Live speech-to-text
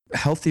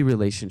Healthy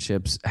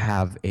relationships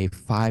have a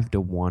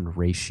 5-to-1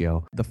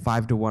 ratio. The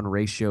 5-to-1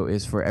 ratio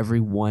is for every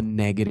one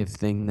negative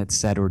thing that's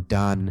said or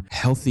done.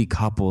 Healthy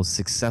couples,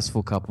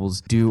 successful couples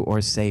do or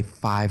say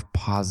 5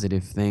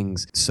 positive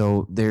things.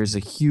 So there's a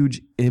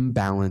huge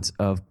imbalance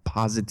of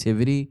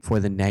positivity for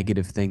the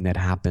negative thing that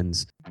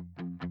happens.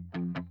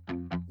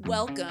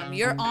 Welcome.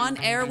 You're on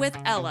air with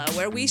Ella,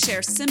 where we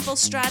share simple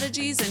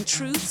strategies and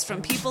truths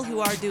from people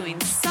who are doing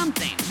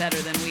something better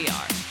than we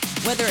are.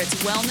 Whether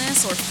it's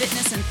wellness or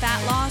fitness and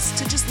fat loss,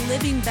 to just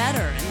living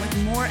better and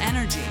with more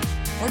energy,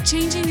 or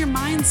changing your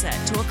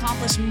mindset to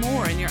accomplish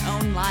more in your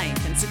own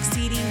life and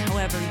succeeding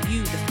however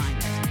you define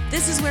it.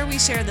 This is where we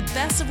share the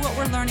best of what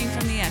we're learning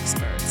from the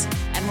experts,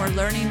 and we're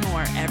learning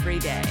more every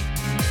day.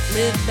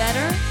 Live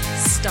better,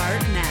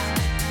 start now.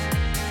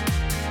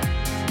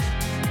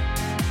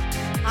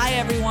 Hi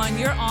everyone,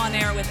 you're on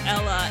air with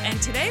Ella,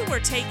 and today we're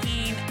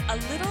taking a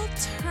little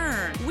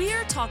turn. We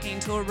are talking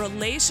to a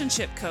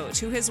relationship coach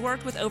who has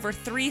worked with over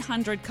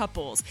 300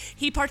 couples.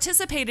 He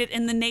participated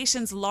in the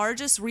nation's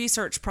largest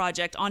research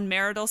project on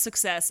marital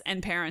success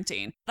and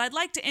parenting. I'd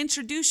like to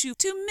introduce you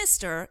to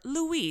Mr.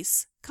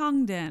 Luis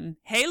Congdon.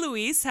 Hey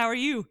Luis, how are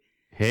you?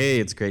 Hey,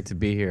 it's great to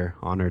be here.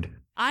 Honored.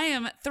 I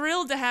am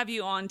thrilled to have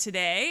you on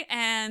today,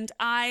 and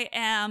I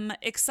am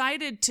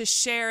excited to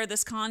share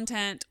this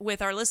content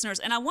with our listeners.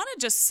 And I want to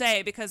just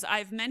say, because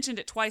I've mentioned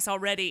it twice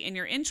already in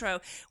your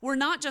intro, we're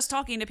not just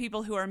talking to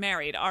people who are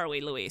married, are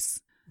we, Luis?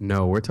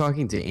 No, we're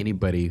talking to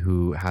anybody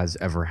who has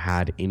ever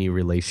had any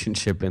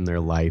relationship in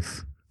their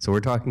life. So we're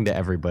talking to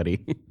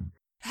everybody.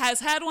 Has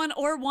had one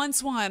or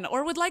wants one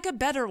or would like a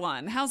better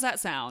one. How's that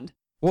sound?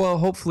 Well,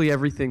 hopefully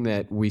everything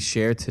that we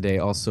share today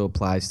also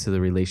applies to the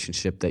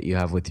relationship that you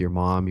have with your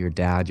mom, your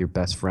dad, your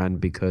best friend,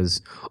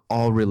 because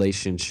all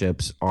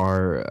relationships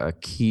are a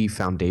key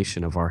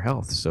foundation of our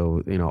health.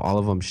 So, all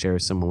of them share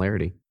a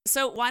similarity.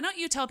 So why don't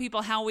you tell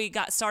people how we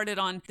got started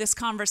on this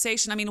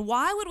conversation? I mean,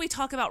 why would we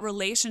talk about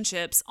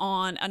relationships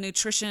on a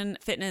nutrition,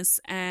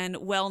 fitness, and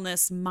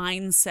wellness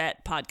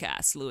mindset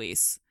podcast,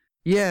 Luis?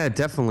 Yeah,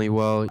 definitely.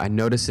 Well, I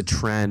notice a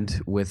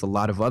trend with a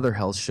lot of other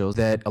health shows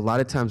that a lot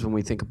of times when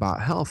we think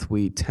about health,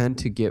 we tend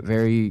to get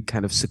very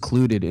kind of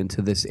secluded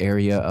into this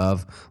area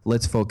of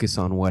let's focus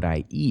on what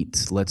I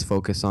eat. Let's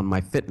focus on my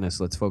fitness.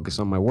 Let's focus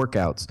on my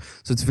workouts.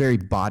 So it's very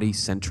body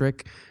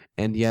centric.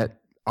 And yet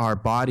our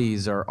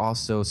bodies are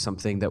also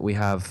something that we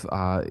have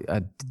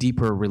a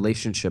deeper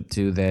relationship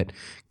to that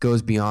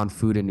goes beyond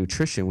food and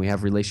nutrition. We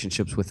have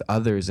relationships with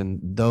others, and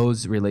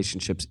those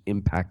relationships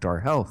impact our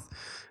health.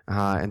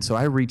 And so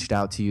I reached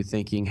out to you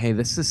thinking, hey,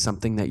 this is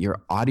something that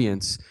your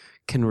audience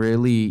can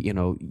really,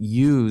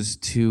 use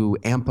to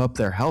amp up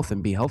their health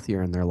and be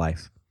healthier in their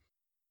life.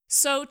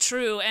 So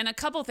true. And a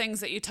couple things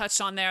that you touched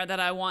on there that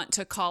I want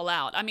to call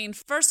out. I mean,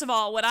 first of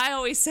all, what I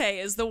always say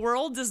is the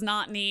world does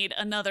not need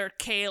another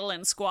kale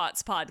and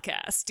squats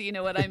podcast. Do you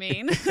know what I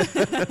mean?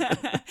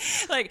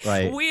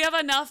 Right. We have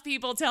enough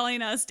people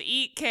telling us to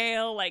eat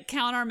kale,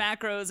 count our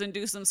macros and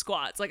do some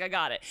squats. I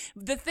got it.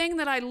 The thing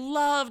that I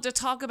love to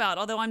talk about,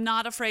 although I'm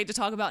not afraid to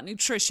talk about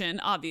nutrition,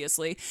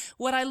 obviously,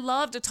 what I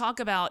love to talk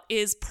about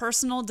is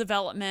personal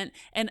development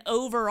and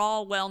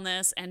overall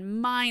wellness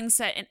and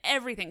mindset and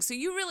everything. So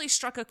you really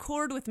struck a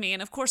chord with me.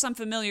 And of course, I'm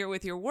familiar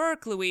with your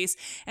work, Luis.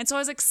 And so I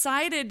was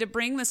excited to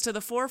bring this to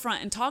the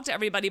forefront and talk to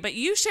everybody. But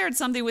you shared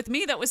something with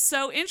me that was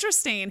so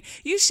interesting.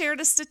 You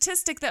shared a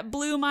statistic that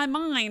blew my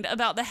mind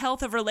about the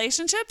health of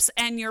relationships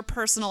and your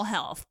personal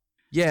health.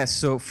 Yeah,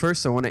 so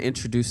first I want to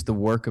introduce the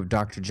work of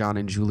Dr. John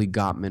and Julie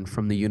Gottman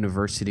from the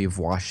University of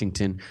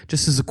Washington,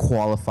 just as a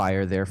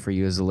qualifier there for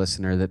you as a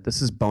listener, that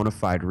this is bona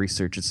fide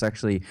research. It's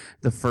actually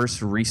the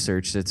first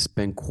research that's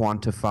been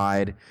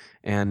quantified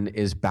and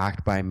is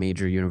backed by a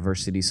major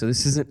university. So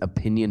this isn't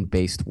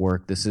opinion-based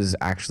work. This is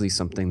actually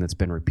something that's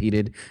been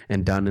repeated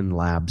and done in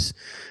labs.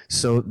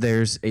 So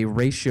there's a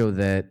ratio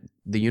that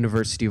the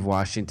University of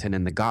Washington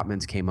and the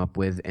Gottmans came up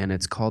with, and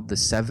it's called the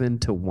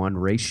 7-to-1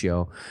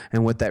 ratio.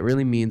 And what that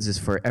really means is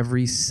for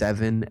every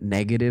 7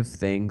 negative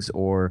things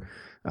or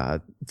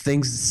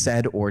things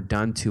said or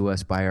done to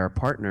us by our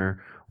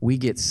partner, we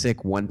get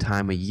sick 1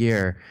 time a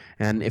year.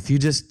 And if you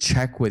just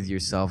check with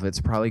yourself,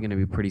 it's probably going to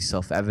be pretty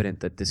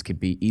self-evident that this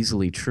could be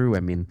easily true. I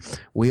mean,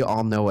 we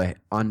all know an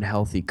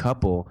unhealthy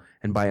couple,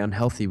 and by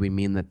unhealthy, we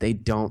mean that they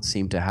don't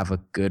seem to have a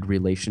good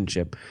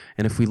relationship.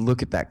 And if we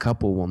look at that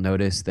couple, we'll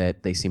notice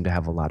that they seem to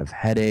have a lot of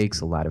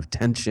headaches, a lot of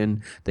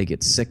tension. They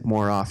get sick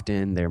more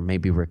often. They're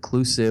maybe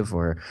reclusive,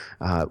 or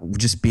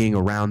just being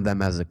around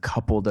them as a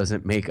couple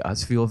doesn't make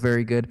us feel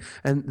very good.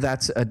 And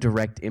that's a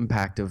direct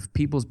impact of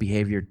people's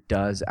behavior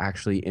does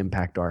actually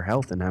impact our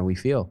health and how we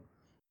feel.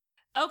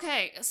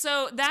 Okay,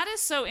 so that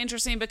is so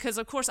interesting because,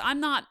 of course, I'm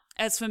not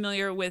as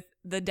familiar with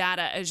the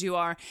data as you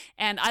are,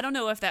 and I don't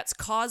know if that's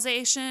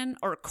causation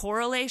or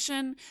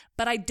correlation,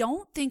 but I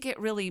don't think it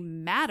really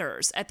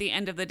matters at the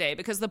end of the day,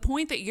 because the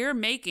point that you're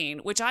making,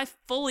 which I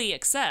fully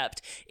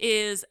accept,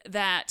 is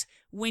that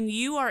when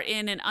you are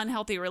in an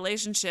unhealthy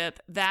relationship,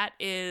 that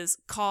is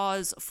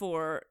cause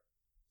for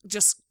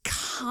just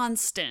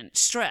constant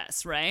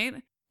stress,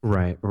 right?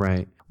 Right,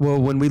 right. Well,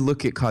 when we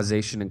look at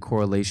causation and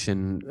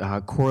correlation,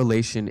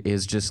 correlation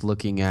is just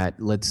looking at,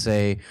 let's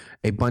say,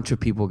 a bunch of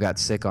people got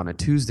sick on a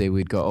Tuesday.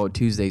 We'd go, oh,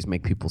 Tuesdays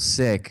make people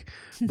sick.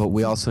 But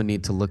we also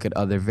need to look at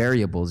other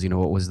variables. You know,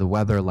 what was the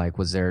weather like?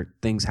 Was there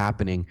things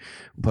happening?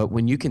 But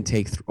when you can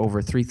take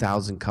over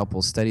 3,000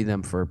 couples, study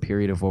them for a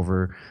period of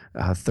over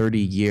 30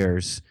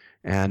 years,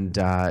 and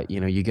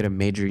you get a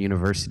major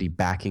university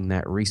backing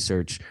that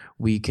research,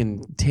 we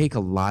can take a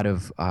lot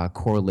of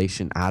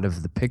correlation out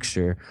of the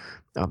picture.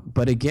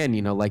 But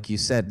again, like you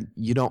said,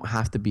 you don't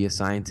have to be a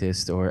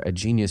scientist or a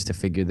genius to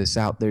figure this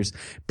out. There's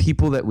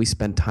people that we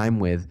spend time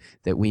with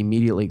that we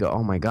immediately go,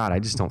 oh my God, I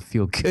just don't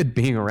feel good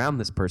being around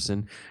this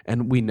person.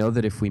 And we know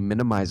that if we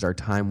minimize our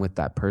time with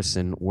that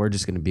person, we're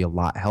just going to be a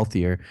lot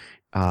healthier,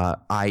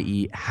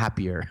 i.e.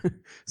 happier.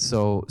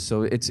 So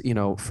it's,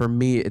 for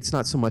me, it's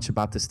not so much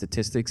about the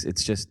statistics.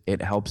 It's just,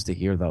 it helps to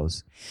hear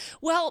those.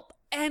 Well,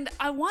 and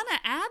I want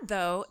to add,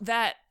 though,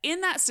 that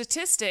in that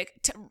statistic,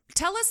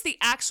 tell us the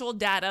actual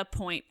data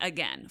point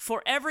again.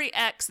 For every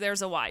X,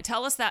 there's a Y.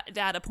 Tell us that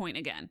data point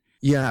again.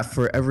 Yeah,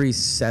 for every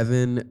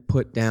 7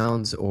 put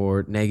downs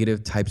or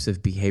negative types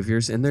of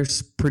behaviors, and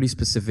there's pretty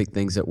specific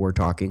things that we're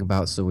talking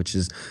about, so which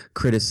is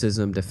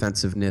criticism,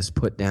 defensiveness,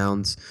 put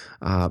downs,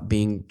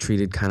 being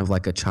treated kind of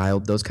like a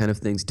child, those kind of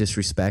things,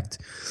 disrespect,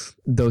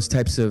 those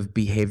types of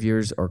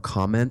behaviors or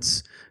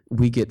comments,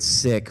 we get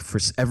sick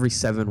for every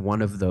 7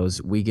 one of those,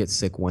 we get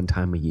sick 1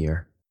 time a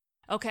year.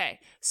 Okay,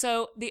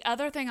 so the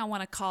other thing I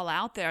want to call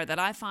out there that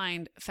I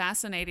find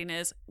fascinating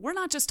is we're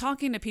not just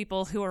talking to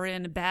people who are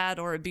in bad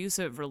or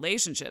abusive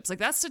relationships. Like,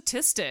 that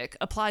statistic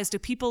applies to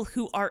people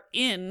who are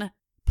in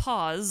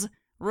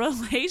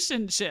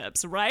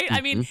relationships, right? I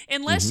mean,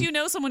 unless you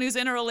know someone who's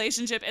in a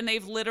relationship and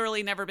they've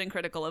literally never been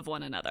critical of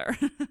one another.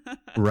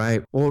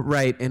 Right. Well,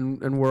 right.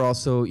 And we're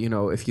also,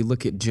 if you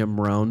look at Jim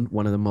Rohn,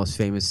 one of the most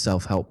famous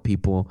self-help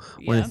people,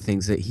 one of the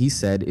things that he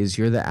said is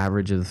you're the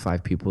average of the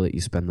 5 people that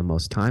you spend the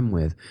most time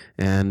with.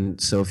 And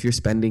so if you're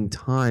spending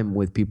time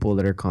with people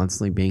that are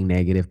constantly being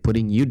negative,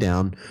 putting you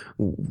down,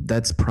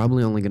 that's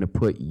probably only going to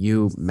put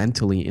you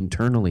mentally,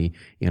 internally,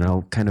 you're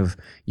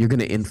going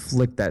to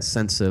inflict that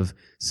sense of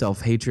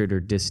self-hatred or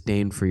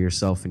disdain for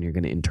yourself, and you're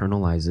going to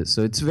internalize it.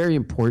 So it's very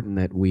important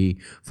that we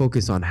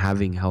focus on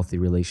having healthy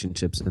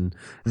relationships, and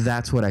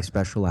that's what I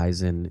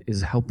specialize in,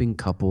 is helping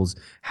couples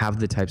have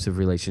the types of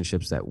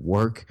relationships that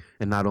work,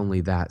 and not only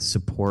that,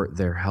 support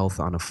their health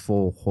on a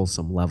full,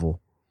 wholesome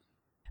level.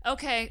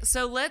 Okay,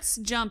 so let's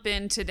jump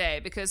in today,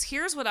 because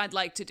here's what I'd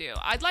like to do.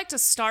 I'd like to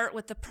start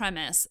with the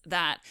premise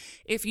that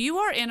if you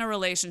are in a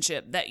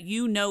relationship that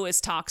you know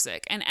is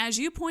toxic, and as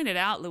you pointed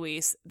out,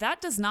 Luis,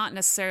 that does not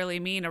necessarily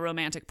mean a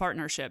romantic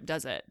partnership,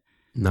 does it?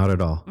 Not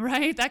at all.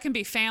 Right? That can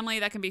be family,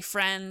 that can be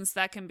friends,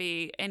 that can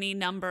be any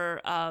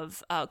number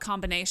of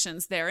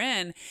combinations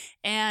therein.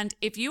 And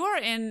if you are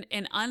in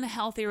an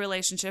unhealthy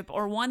relationship,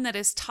 or one that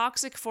is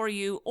toxic for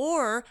you,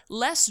 or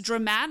less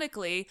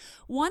dramatically,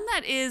 one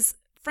that is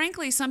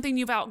frankly something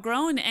you've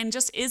outgrown and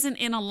just isn't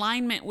in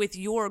alignment with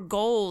your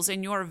goals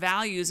and your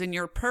values and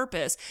your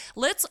purpose,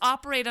 let's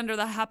operate under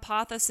the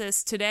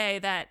hypothesis today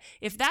that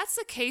if that's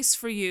the case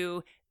for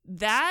you,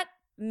 that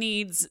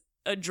needs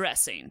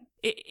addressing.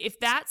 If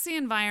that's the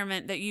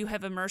environment that you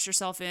have immersed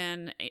yourself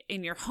in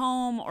your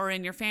home or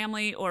in your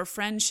family or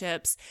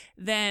friendships,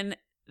 then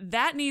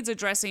that needs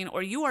addressing,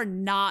 or you are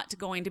not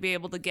going to be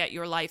able to get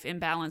your life in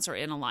balance or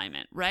in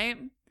alignment, right?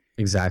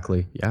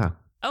 Exactly. Yeah.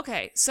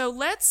 Okay, so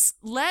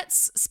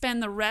let's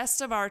spend the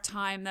rest of our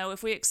time, though,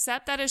 if we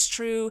accept that is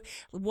true,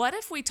 what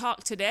if we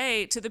talk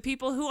today to the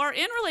people who are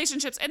in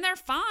relationships and they're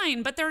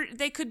fine, but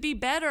they could be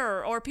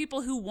better, or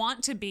people who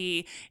want to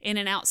be in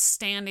an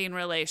outstanding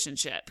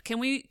relationship? Can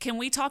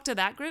we talk to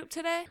that group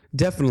today?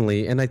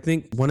 Definitely. And I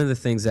think one of the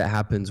things that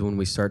happens when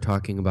we start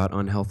talking about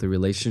unhealthy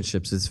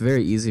relationships, it's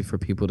very easy for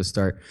people to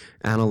start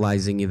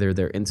analyzing either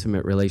their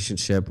intimate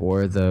relationship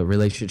or the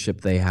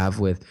relationship they have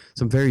with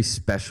some very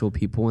special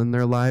people in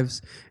their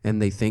lives.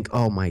 And they think,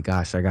 oh my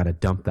gosh, I got to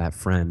dump that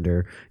friend,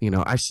 or,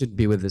 I should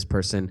be with this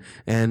person.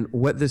 And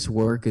what this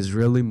work is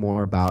really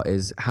more about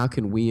is how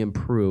can we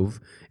improve,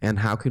 and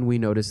how can we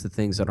notice the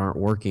things that aren't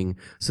working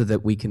so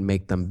that we can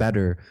make them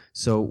better.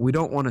 So we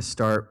don't want to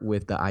start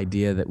with the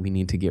idea that we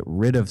need to get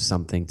rid of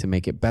something to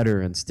make it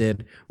better.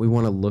 Instead, we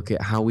want to look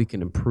at how we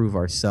can improve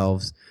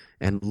ourselves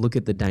and look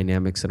at the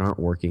dynamics that aren't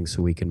working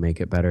so we can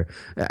make it better.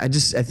 I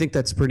think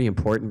that's pretty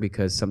important,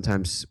 because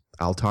sometimes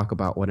I'll talk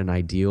about what an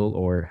ideal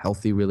or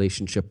healthy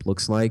relationship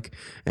looks like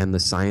and the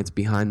science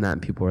behind that,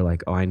 and people are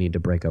like, oh, I need to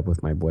break up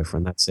with my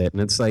boyfriend, that's it.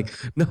 And it's like,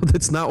 no,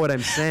 that's not what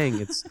I'm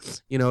saying.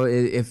 It's,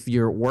 if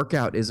your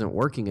workout isn't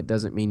working, it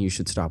doesn't mean you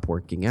should stop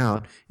working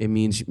out. It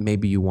means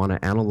maybe you want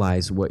to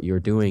analyze what you're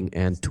doing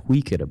and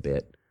tweak it a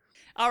bit.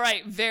 All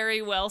right.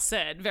 Very well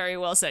said. Very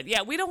well said.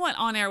 Yeah, we don't want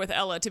On Air with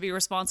Ella to be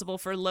responsible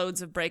for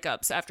loads of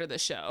breakups after the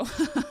show.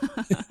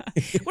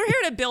 We're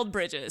here to build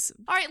bridges.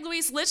 All right,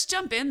 Luis, let's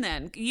jump in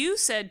then. You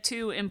said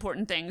 2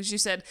 important things. You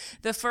said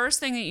the first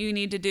thing that you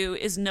need to do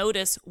is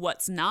notice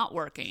what's not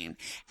working.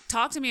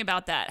 Talk to me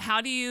about that.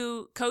 How do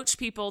you coach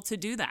people to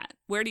do that?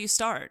 Where do you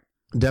start?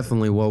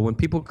 Definitely. Well, when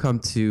people come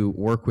to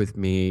work with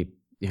me,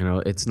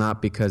 it's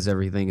not because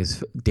everything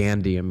is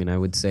dandy. I mean, I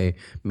would say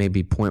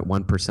maybe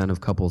 0.1%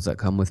 of couples that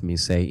come with me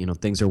say,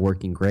 things are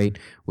working great.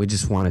 We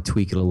just want to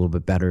tweak it a little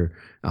bit better,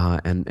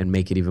 and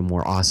make it even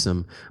more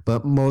awesome.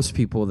 But most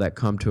people that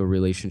come to a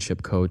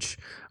relationship coach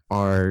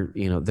are,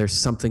 there's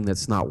something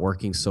that's not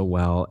working so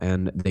well,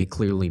 and they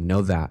clearly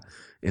know that.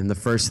 And the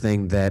first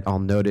thing that I'll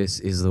notice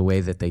is the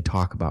way that they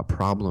talk about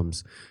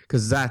problems,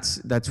 because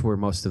that's where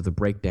most of the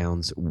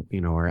breakdowns,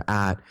 are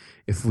at.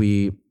 If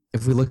we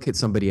if we look at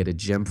somebody at a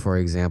gym, for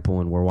example,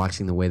 and we're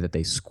watching the way that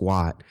they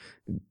squat,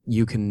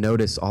 you can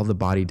notice all the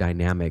body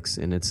dynamics,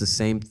 and it's the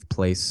same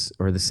place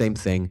or the same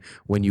thing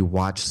when you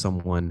watch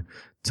someone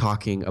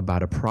talking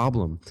about a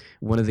problem.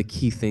 One of the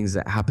key things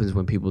that happens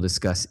when people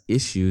discuss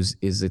issues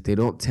is that they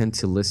don't tend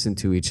to listen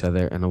to each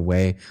other in a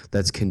way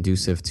that's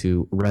conducive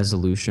to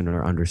resolution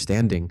or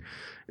understanding.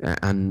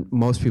 And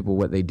most people,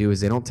 what they do is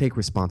they don't take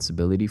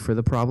responsibility for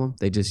the problem.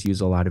 They just use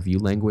a lot of you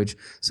language.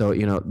 So,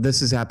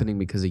 this is happening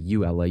because of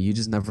you, Ella. You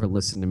just never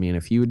listen to me. And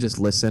if you would just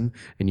listen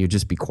and you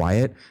just be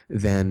quiet,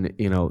 then,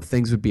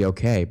 things would be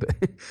okay. But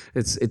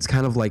it's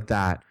kind of like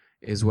that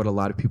is what a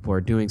lot of people are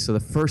doing. So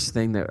the first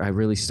thing that I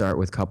really start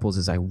with couples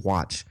is I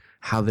watch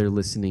how they're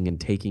listening and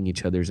taking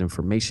each other's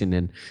information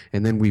in,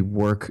 and then we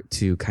work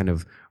to kind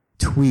of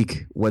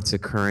tweak what's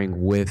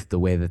occurring with the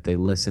way that they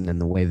listen and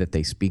the way that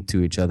they speak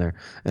to each other.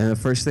 And the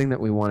first thing that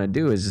we want to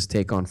do is just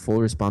take on full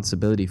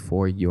responsibility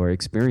for your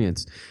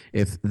experience.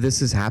 If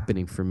this is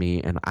happening for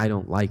me and I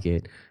don't like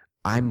it,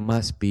 I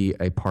must be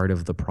a part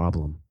of the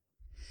problem.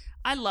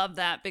 I love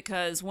that,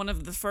 because one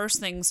of the first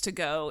things to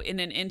go in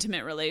an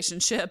intimate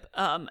relationship,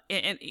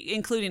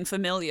 including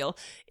familial,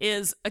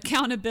 is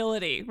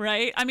accountability,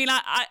 right? I mean,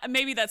 I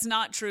maybe that's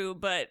not true,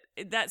 but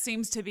that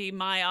seems to be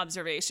my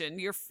observation.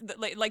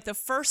 Like the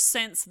first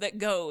sense that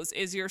goes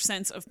is your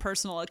sense of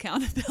personal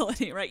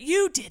accountability, right?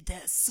 You did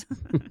this.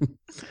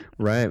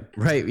 Right.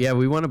 Yeah,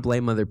 we want to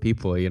blame other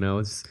people.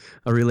 It's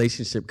a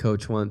relationship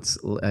coach once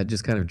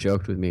just kind of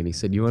joked with me, and he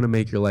said, "You want to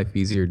make your life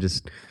easier,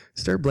 just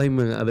start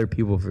blaming other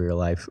people for your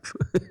life."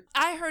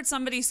 I heard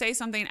somebody say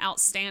something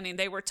outstanding.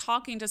 They were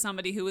talking to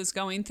somebody who was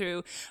going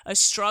through a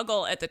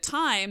struggle at the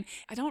time.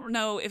 I don't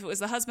know if it was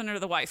the husband or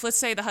the wife. Let's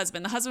say the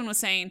husband. The husband was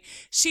saying,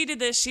 she did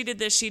this, she did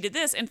this, she did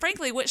this. And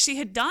frankly, what she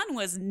had done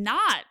was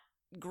not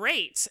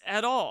great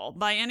at all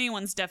by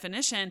anyone's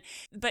definition.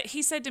 But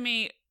he said to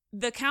me,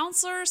 the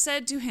counselor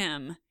said to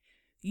him,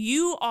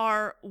 "You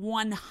are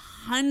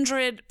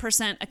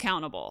 100%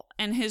 accountable."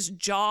 And his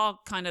jaw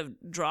kind of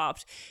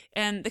dropped.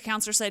 And the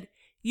counselor said,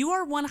 "You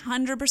are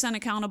 100%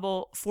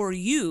 accountable for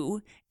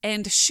you,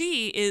 and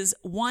she is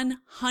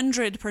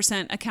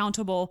 100%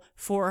 accountable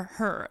for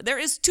her." There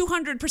is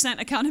 200%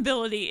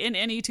 accountability in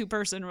any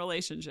two-person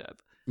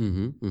relationship.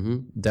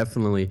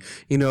 Definitely.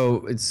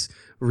 It's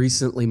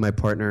recently my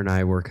partner and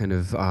I were kind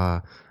of,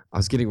 I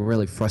was getting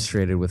really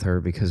frustrated with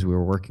her because we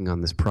were working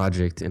on this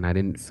project and I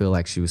didn't feel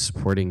like she was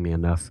supporting me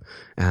enough.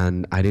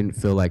 And I didn't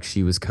feel like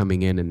she was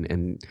coming in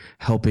and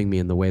helping me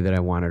in the way that I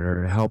wanted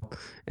her to help.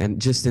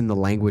 And just in the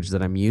language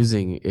that I'm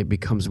using, it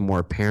becomes more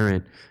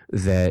apparent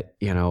that,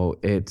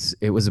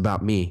 it was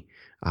about me.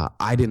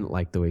 I didn't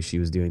like the way she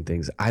was doing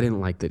things. I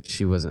didn't like that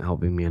she wasn't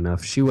helping me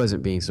enough. She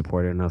wasn't being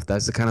supported enough.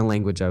 That's the kind of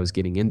language I was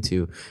getting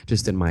into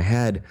just in my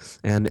head.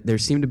 And there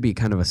seemed to be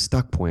kind of a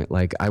stuck point.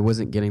 Like I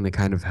wasn't getting the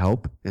kind of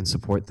help and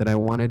support that I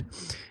wanted.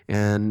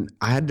 And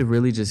I had to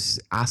really just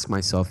ask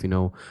myself,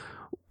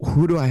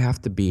 who do I have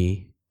to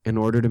be in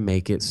order to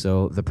make it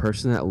so the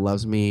person that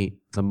loves me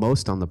the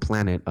most on the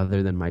planet,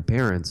 other than my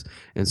parents,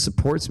 and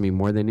supports me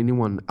more than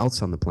anyone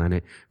else on the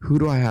planet, who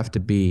do I have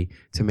to be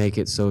to make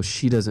it so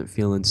she doesn't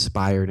feel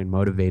inspired and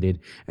motivated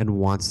and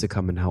wants to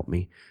come and help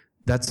me?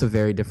 That's a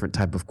very different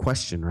type of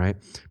question, right?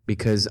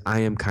 Because I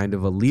am kind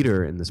of a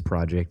leader in this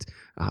project.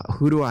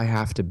 Who do I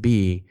have to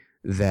be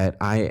that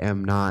I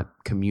am not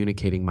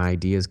communicating my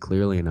ideas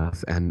clearly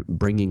enough and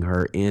bringing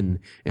her in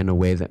a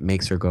way that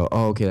makes her go,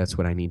 "Oh, okay, that's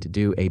what I need to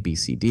do, A, B,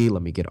 C, D,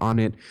 let me get on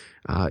it."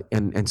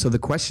 And so the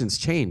questions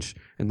change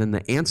and then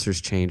the answers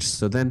change.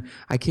 So then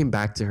I came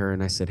back to her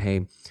and I said,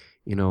 "Hey,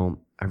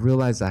 I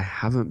realized I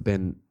haven't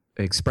been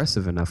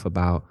expressive enough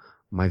about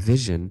my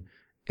vision.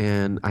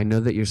 And I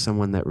know that you're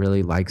someone that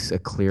really likes a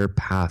clear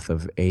path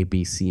of A,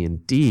 B, C,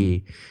 and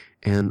D.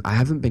 And I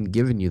haven't been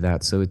giving you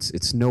that. So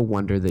it's no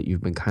wonder that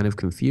you've been kind of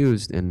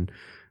confused and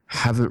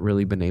haven't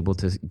really been able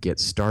to get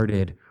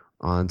started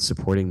on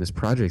supporting this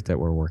project that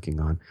we're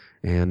working on."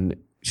 And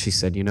she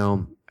said,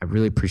 "I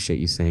really appreciate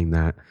you saying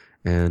that.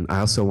 And I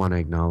also want to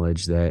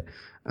acknowledge that,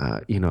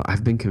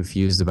 I've been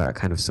confused about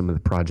kind of some of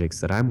the projects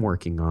that I'm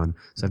working on.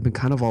 So I've been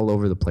kind of all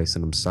over the place.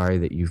 And I'm sorry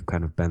that you've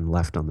kind of been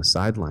left on the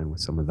sideline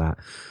with some of that."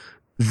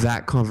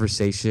 That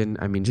conversation,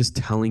 I mean, just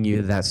telling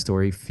you that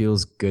story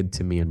feels good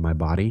to me in my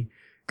body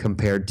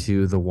compared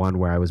to the one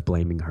where I was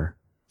blaming her.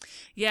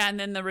 Yeah, and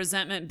then the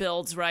resentment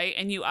builds, right?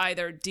 And you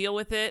either deal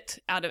with it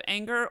out of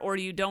anger or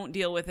you don't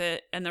deal with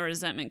it and the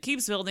resentment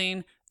keeps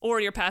building, or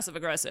you're passive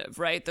aggressive,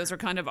 right? Those are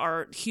kind of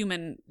our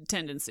human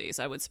tendencies,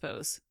 I would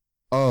suppose.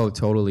 Oh,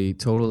 totally,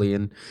 totally.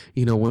 And,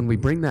 when we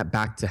bring that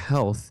back to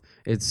health,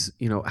 it's,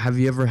 have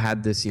you ever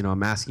had this,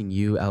 I'm asking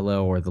you,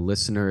 Ella, or the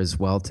listener as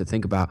well to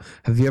think about,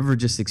 have you ever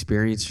just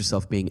experienced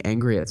yourself being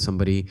angry at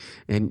somebody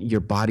and your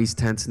body's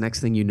tense?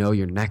 Next thing you know,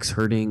 your neck's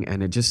hurting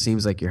and it just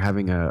seems like you're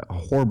having a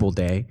horrible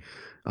day.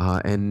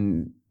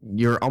 And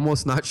you're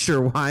almost not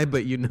sure why,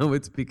 but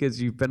it's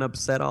because you've been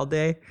upset all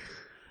day.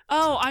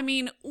 Oh, I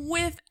mean,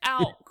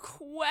 without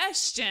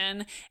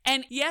question.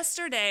 And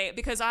yesterday,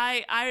 because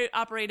I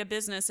operate a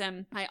business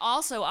and I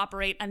also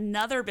operate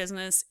another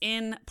business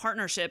in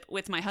partnership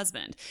with my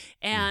husband.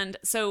 And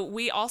so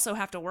we also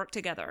have to work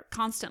together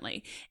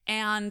constantly.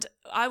 And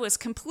I was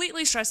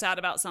completely stressed out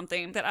about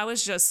something that I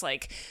was just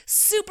like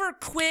super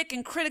quick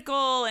and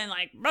critical and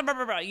like, blah, blah,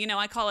 blah, blah.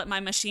 I call it my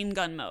machine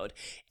gun mode.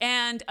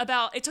 And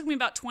it took me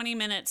about 20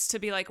 minutes to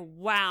be like,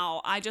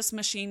 wow, I just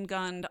machine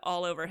gunned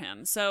all over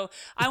him. So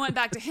I went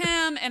back to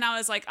him and I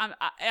was like,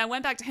 I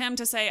went back to him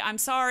to say, I'm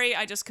sorry.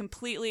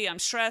 I'm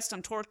stressed.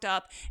 I'm torqued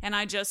up and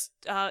I just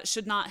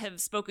should not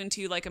have spoken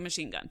to you like a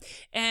machine gun.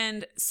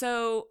 And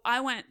so I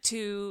went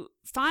to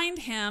find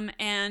him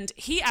and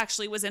he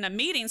actually was in a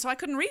meeting, so I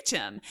couldn't reach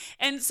him.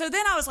 And so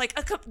then I was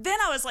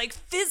like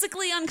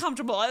physically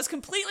uncomfortable. I was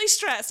completely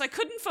stressed. I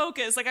couldn't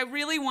focus. Like I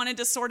really wanted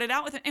to sort it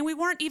out with him. And we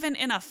weren't even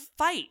in a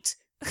fight.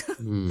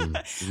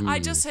 I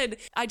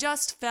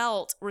just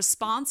felt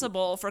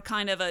responsible for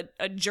kind of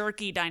a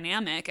jerky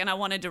dynamic and I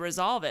wanted to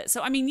resolve it.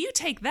 So, I mean, you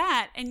take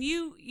that and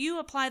you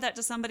apply that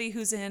to somebody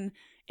who's in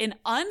an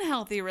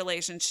unhealthy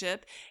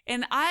relationship.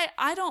 And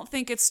I don't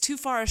think it's too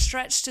far a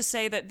stretch to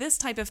say that this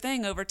type of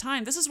thing over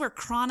time, this is where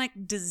chronic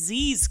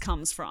disease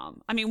comes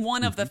from. I mean,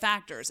 one of the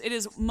factors. It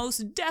is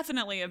most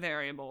definitely a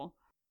variable.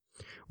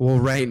 Well,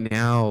 right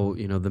now,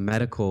 the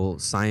medical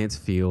science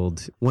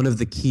field, one of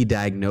the key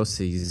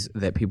diagnoses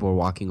that people are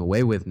walking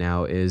away with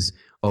now is,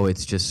 oh,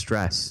 it's just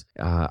stress.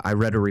 I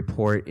read a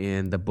report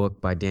in the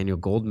book by Daniel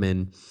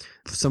Goldman.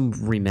 Some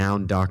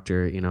renowned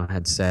doctor,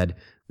 had said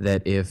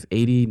that if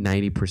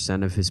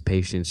 90% of his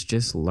patients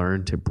just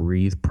learn to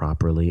breathe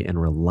properly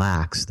and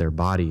relax their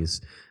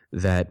bodies,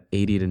 that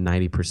 80 to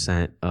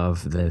 90%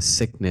 of the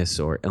sickness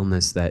or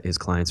illness that his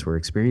clients were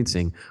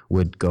experiencing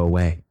would go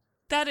away.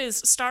 That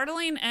is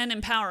startling and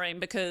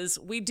empowering because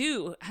we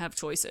do have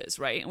choices,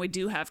 right? And we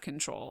do have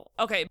control.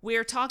 Okay,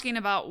 we're talking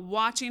about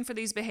watching for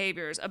these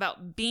behaviors,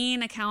 about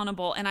being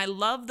accountable. And I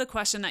love the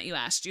question that you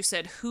asked. You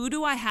said, who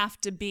do I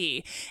have to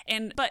be?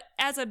 But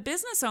as a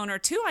business owner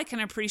too, I can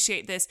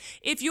appreciate this.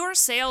 If your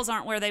sales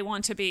aren't where they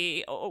want to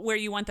be, or where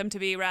you want them to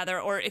be rather,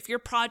 or if your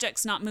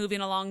project's not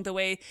moving along the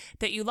way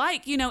that you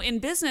like, in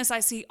business,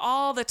 I see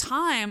all the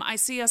time, I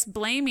see us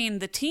blaming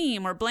the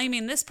team or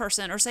blaming this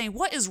person or saying,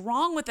 what is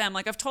wrong with them?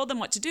 Like I've told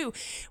them what to do.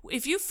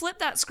 If you flip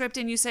that script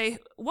and you say,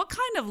 what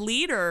kind of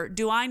leader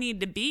do I need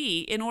to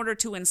be in order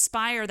to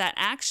inspire that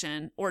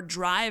action or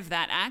drive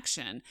that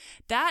action?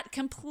 That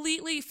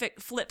completely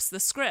flips the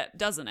script,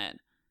 doesn't it?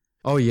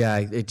 Oh, yeah,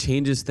 it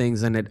changes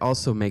things. And it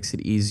also makes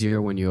it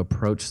easier when you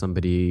approach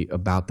somebody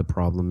about the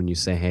problem and you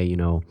say, hey,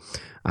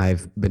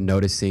 I've been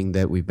noticing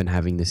that we've been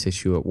having this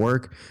issue at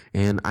work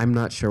and I'm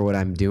not sure what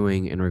I'm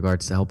doing in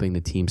regards to helping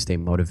the team stay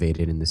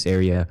motivated in this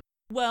area.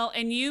 Well,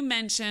 and you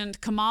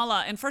mentioned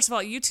Kamala, and first of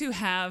all, you two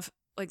have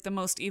like the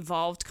most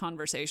evolved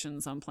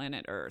conversations on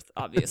planet Earth,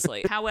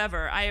 obviously.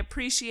 However, I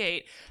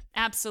appreciate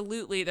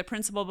absolutely the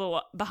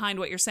principle behind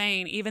what you're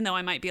saying, even though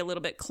I might be a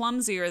little bit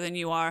clumsier than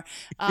you are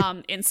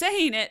in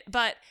saying it.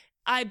 But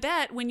I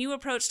bet when you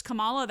approached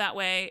Kamala that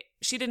way,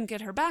 she didn't get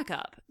her back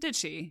up, did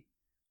she?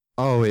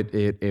 Oh,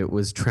 it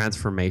was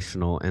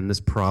transformational, and this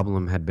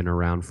problem had been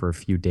around for a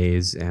few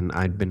days, and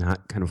I'd been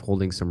kind of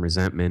holding some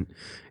resentment.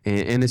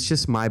 And it's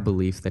just my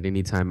belief that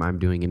anytime I'm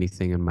doing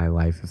anything in my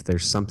life, if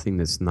there's something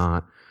that's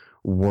not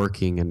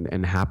working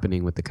and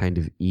happening with the kind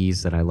of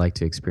ease that I like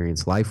to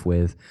experience life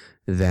with,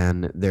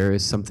 then there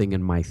is something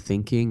in my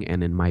thinking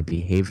and in my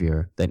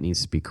behavior that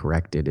needs to be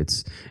corrected.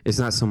 It's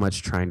not so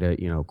much trying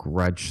to,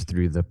 grudge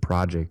through the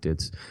project.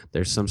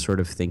 There's some sort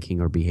of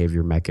thinking or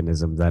behavior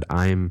mechanism that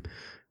I'm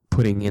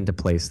putting into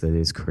place that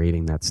is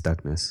creating that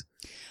stuckness.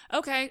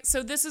 Okay,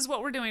 so this is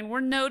what we're doing. We're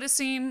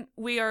noticing,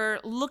 we are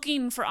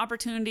looking for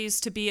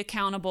opportunities to be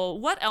accountable.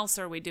 What else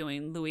are we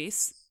doing,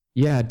 Luis?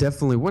 Yeah,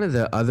 definitely. One of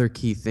the other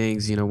key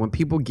things, when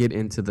people get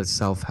into the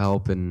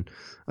self-help and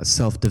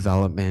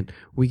self-development,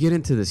 we get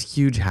into this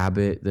huge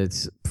habit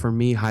that's, for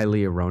me,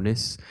 highly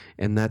erroneous.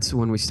 And that's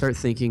when we start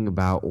thinking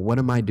about what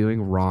am I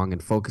doing wrong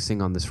and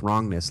focusing on this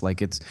wrongness.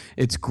 Like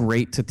it's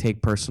great to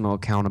take personal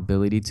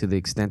accountability to the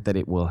extent that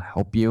it will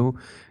help you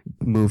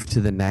move to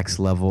the next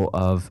level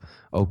of,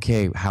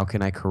 okay, how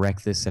can I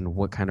correct this and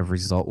what kind of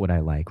result would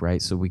I like,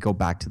 right? So we go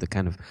back to the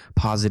kind of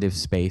positive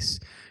space.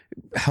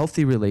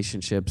 Healthy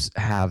relationships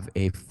have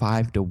a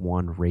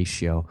 5-to-1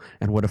 ratio.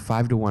 And what a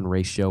 5-to-1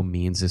 ratio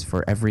means is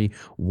for every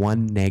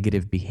one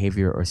negative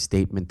behavior or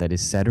statement that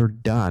is said or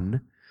done,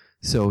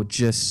 so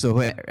just so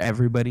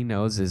everybody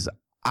knows, is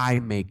I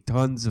make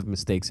tons of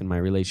mistakes in my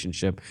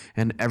relationship,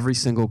 and every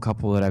single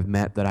couple that I've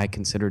met that I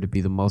consider to be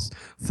the most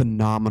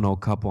phenomenal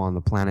couple on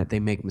the planet, they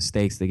make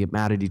mistakes. They get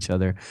mad at each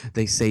other.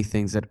 They say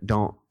things that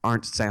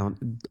aren't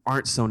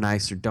so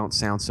nice or don't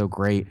sound so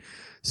great.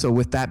 So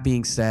with that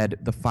being said,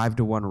 the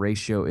 5-to-1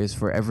 ratio is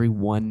for every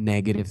one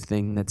negative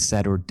thing that's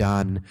said or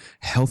done,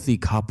 healthy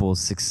couples,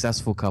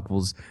 successful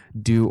couples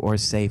do or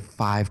say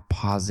 5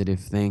 positive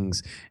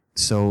things.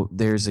 So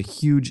there's a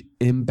huge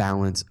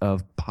imbalance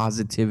of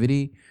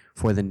positivity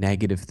for the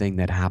negative thing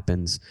that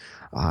happens.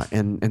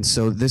 And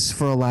so this,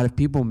 for a lot of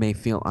people, may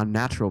feel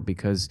unnatural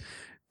because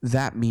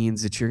that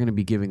means that you're going to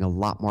be giving a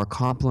lot more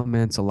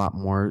compliments, a lot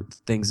more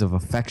things of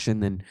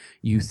affection than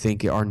you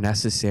think are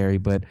necessary.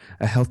 But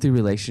a healthy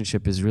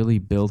relationship is really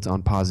built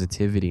on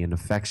positivity and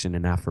affection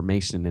and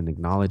affirmation and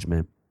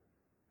acknowledgement.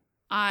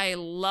 I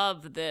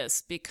love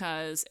this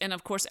because, and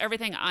of course,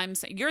 everything I'm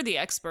saying, you're the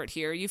expert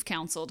here. You've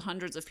counseled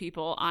hundreds of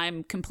people.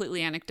 I'm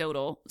completely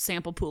anecdotal,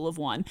 sample pool of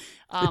one.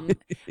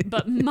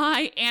 But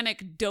my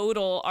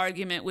anecdotal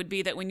argument would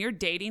be that when you're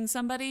dating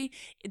somebody,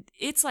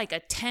 it's like a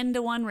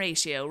 10-to-1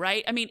 ratio,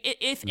 right? I mean,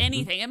 if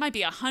anything, it might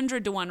be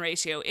 100-to-1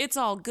 ratio. It's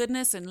all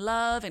goodness and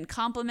love and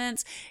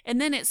compliments.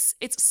 And then it's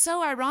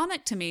so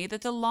ironic to me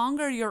that the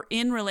longer you're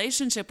in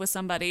relationship with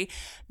somebody,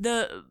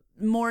 the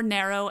more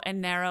narrow and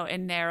narrow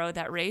and narrow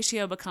that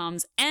ratio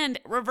becomes and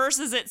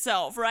reverses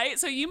itself, right?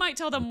 So you might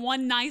tell them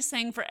one nice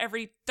thing for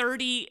every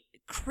 30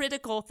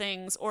 critical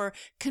things or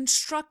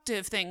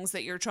constructive things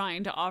that you're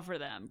trying to offer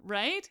them,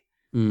 right?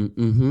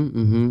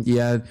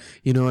 Yeah.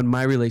 In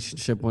my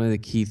relationship, one of the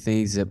key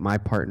things that my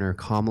partner,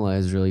 Kamala,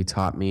 has really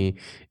taught me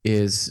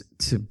is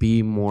to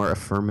be more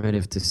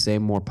affirmative, to say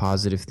more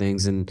positive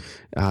things, and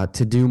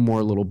to do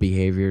more little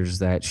behaviors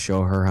that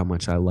show her how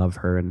much I love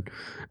her. And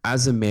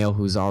as a male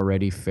who's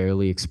already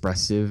fairly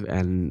expressive,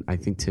 and I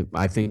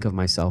think of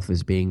myself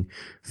as being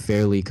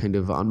fairly kind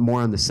of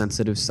more on the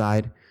sensitive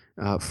side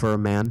for a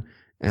man,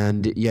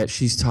 and yet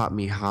she's taught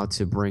me how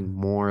to bring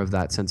more of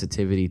that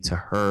sensitivity to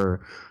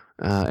her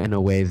in a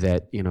way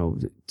that,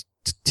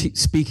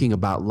 speaking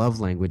about love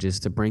languages,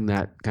 to bring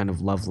that kind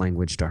of love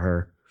language to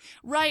her.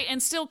 Right.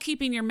 And still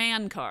keeping your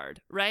man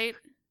card, right?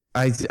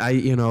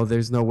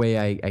 There's no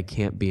way I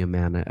can't be a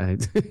man.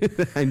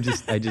 I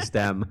just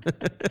am.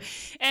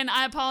 And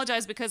I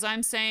apologize because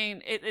I'm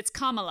saying it's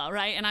Kamala,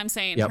 right? And I'm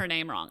saying her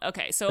name wrong.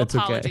 Okay. So That's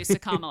apologies okay. to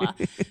Kamala.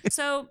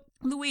 So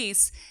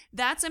Luis,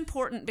 that's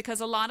important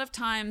because a lot of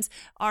times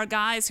our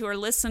guys who are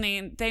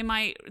listening, they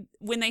might,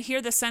 when they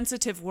hear the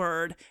sensitive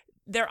word,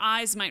 their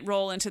eyes might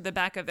roll into the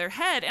back of their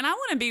head. And I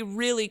want to be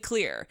really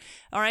clear.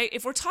 All right.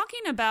 If we're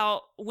talking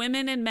about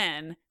women and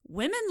men,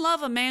 women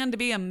love a man to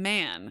be a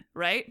man,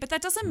 right? But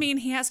that doesn't mean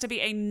he has to be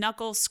a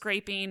knuckle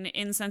scraping,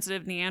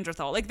 insensitive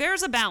Neanderthal. Like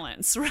there's a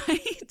balance,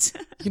 right?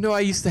 I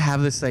used to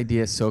have this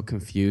idea so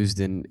confused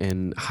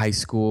in high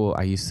school.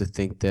 I used to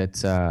think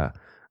that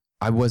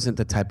I wasn't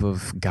the type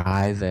of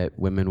guy that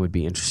women would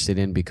be interested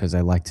in because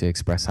I like to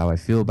express how I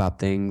feel about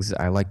things.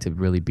 I like to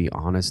really be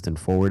honest and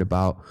forward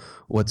about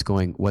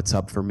what's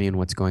up for me and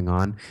what's going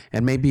on.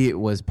 And maybe it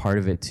was part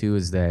of it too,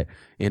 is that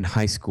in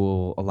high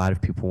school, a lot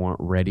of people weren't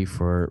ready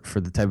for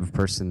the type of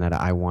person that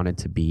I wanted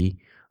to be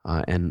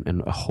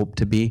and hope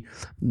to be.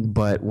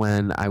 But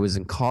when I was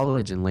in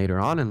college and later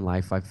on in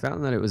life, I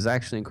found that it was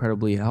actually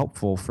incredibly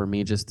helpful for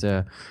me just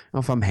to,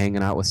 if I'm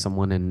hanging out with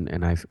someone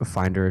and I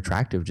find her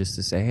attractive, just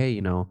to say, hey,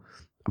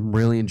 I'm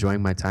really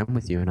enjoying my time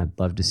with you and I'd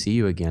love to see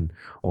you again.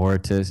 Or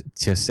to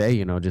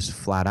say, just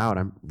flat out,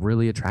 I'm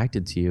really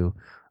attracted to you.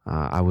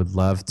 I would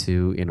love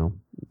to,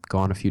 go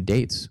on a few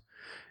dates.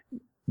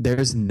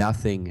 There's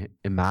nothing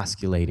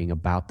emasculating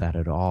about that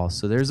at all.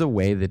 So there's a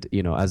way that,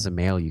 as a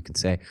male, you can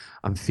say,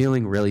 I'm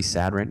feeling really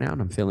sad right now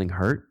and I'm feeling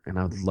hurt and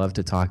I would love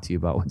to talk to you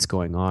about what's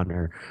going on,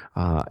 or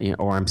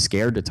I'm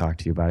scared to talk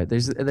to you about it.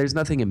 There's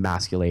nothing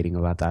emasculating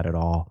about that at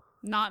all.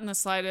 Not in the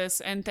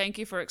slightest. And thank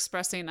you for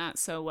expressing that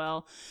so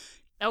well.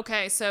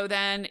 Okay, so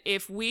then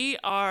if we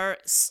are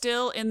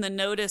still in the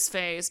notice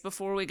phase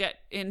before we get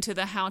into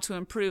the how to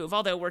improve,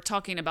 although we're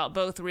talking about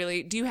both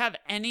really, do you have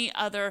any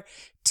other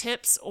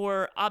tips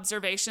or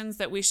observations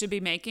that we should be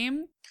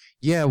making?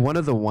 Yeah, one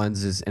of the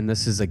ones is, and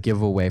this is a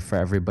giveaway for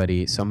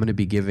everybody. So I'm going to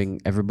be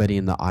giving everybody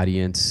in the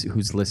audience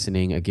who's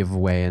listening a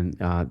giveaway, and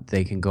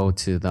they can go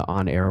to the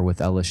On Air with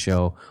Ella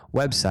show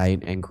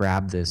website and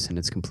grab this, and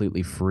it's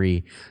completely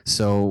free.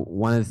 So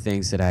one of the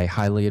things that I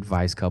highly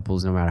advise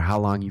couples, no matter how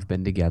long you've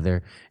been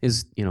together,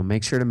 is,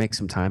 make sure to make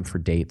some time for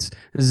dates.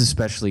 This is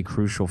especially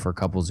crucial for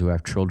couples who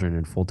have children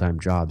and full-time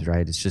jobs,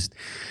 right? It's just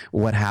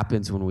what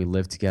happens when we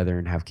live together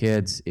and have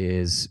kids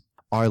is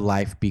our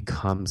life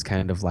becomes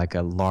kind of like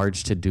a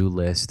large to-do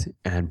list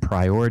and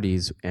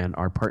priorities, and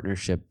our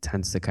partnership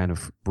tends to kind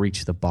of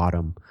reach the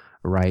bottom,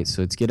 right?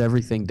 So it's get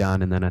everything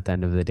done, and then at the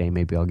end of the day,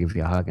 maybe I'll give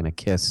you a hug and a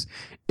kiss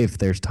if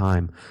there's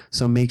time.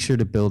 So make sure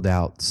to build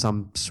out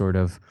some sort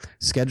of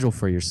schedule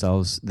for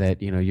yourselves that,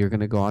 you're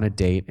going to go on a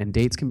date, and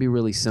dates can be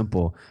really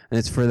simple. And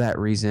it's for that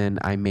reason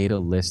I made a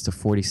list of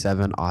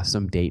 47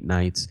 awesome date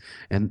nights,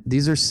 and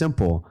these are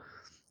simple.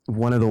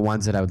 one of the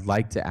ones that I would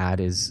like to add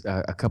is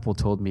a couple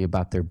told me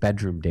about their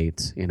bedroom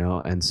dates,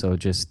 and so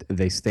just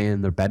they stay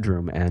in their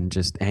bedroom and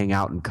just hang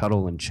out and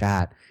cuddle and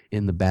chat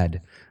in the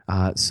bed.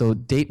 So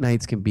date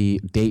nights can be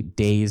date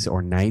days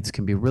or nights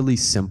can be really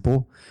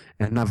simple.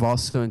 And I've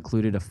also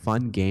included a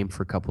fun game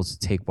for couples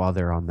to take while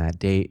they're on that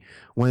date.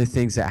 One of the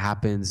things that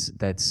happens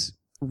that's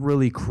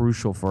really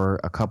crucial for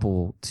a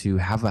couple to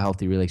have a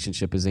healthy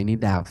relationship is they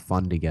need to have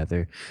fun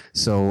together.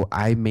 So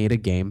I made a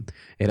game.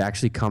 It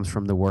actually comes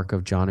from the work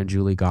of John and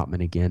Julie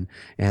Gottman again.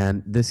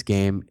 And this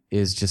game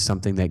is just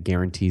something that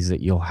guarantees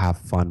that you'll have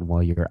fun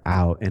while you're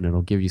out, and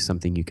it'll give you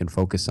something you can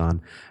focus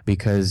on.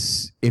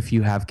 Because if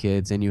you have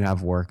kids and you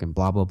have work and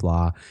blah, blah,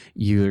 blah,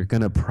 you're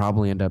going to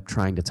probably end up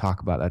trying to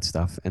talk about that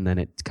stuff. And then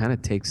it kind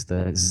of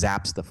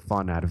zaps the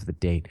fun out of the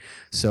date.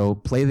 So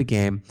play the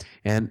game.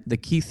 And the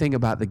key thing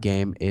about the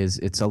game is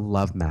it's a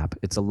love map.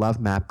 It's a love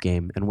map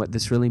game. And what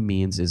this really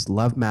means is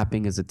love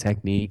mapping is a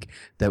technique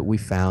that we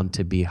found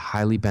to be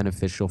highly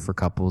beneficial for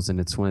couples. And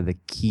it's one of the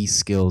key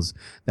skills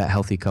that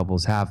healthy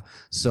couples have.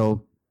 So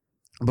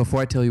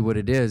before I tell you what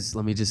it is,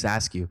 let me just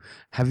ask you,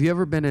 have you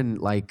ever been in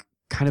like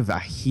kind of a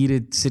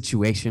heated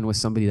situation with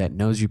somebody that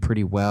knows you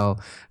pretty well?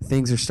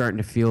 Things are starting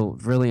to feel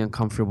really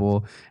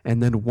uncomfortable.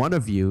 And then one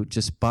of you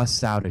just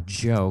busts out a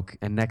joke.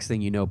 And next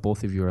thing you know,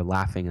 both of you are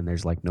laughing and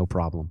there's like no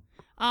problem.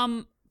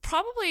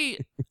 Probably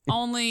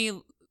only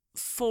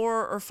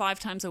 4 or 5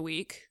 times a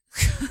week.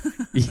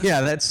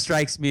 Yeah, that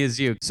strikes me as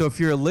you. So if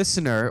you're a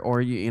listener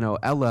or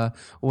Ella,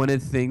 one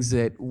of the things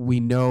that we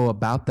know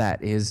about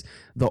that is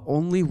the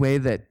only way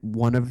that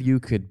one of you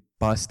could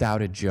bust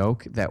out a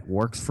joke that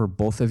works for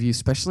both of you,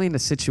 especially in a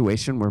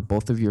situation where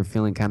both of you are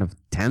feeling kind of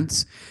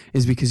tense,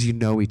 is because you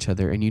know each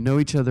other, and you know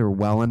each other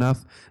well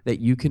enough that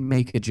you can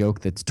make a joke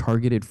that's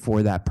targeted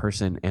for that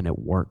person and it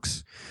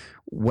works.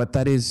 What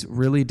that is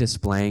really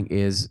displaying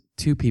is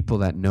two people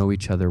that know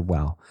each other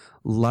well.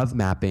 Love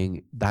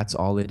mapping, that's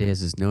all it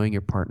is knowing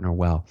your partner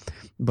well.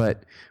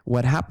 But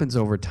what happens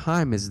over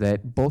time is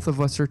that both of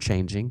us are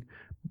changing.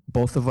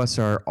 Both of us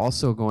are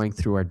also going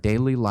through our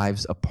daily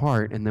lives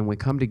apart, and then we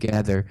come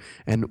together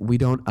and we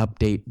don't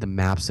update the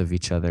maps of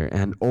each other.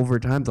 And over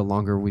time, the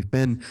longer we've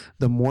been,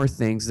 the more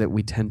things that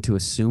we tend to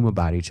assume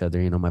about each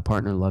other. My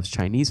partner loves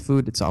Chinese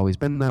food. It's always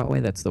been that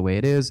way. That's the way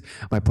it is.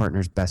 My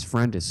partner's best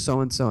friend is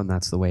so-and-so, and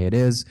that's the way it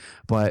is.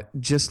 But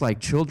just like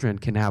children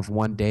can have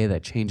one day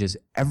that changes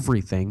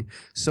everything,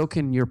 so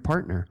can your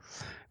partner.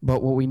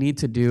 But what we need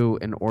to do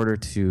in order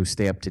to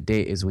stay up to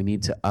date is we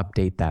need to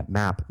update that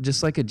map.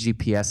 Just like a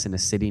GPS in a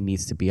city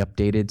needs to be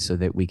updated so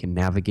that we can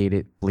navigate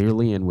it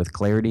clearly and with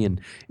clarity and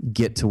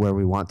get to where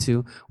we want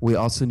to, we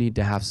also need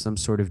to have some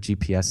sort of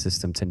GPS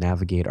system to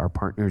navigate our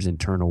partner's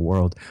internal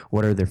world.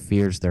 What are their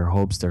fears, their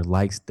hopes, their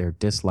likes, their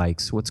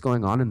dislikes, what's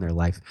going on in their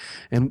life?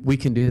 And we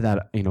can do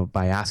that,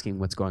 by asking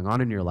what's going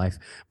on in your life.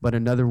 But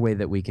another way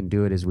that we can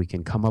do it is we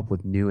can come up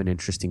with new and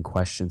interesting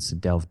questions to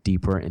delve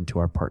deeper into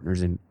our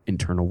partner's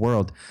internal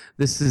world.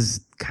 This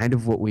is kind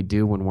of what we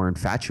do when we're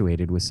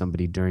infatuated with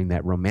somebody during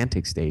that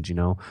romantic stage. We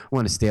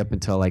want to stay up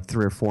until like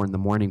 3 or 4 in the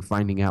morning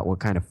finding out what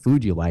kind of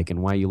food you like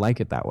and why you like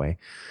it that way.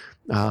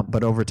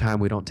 But over time,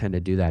 we don't tend to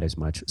do that as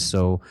much.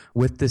 So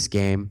with this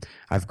game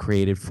I've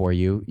created for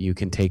you, you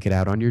can take it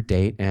out on your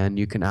date and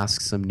you can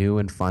ask some new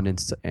and fun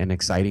and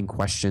exciting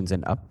questions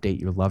and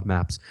update your love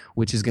maps,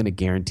 which is going to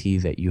guarantee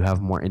that you have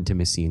more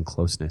intimacy and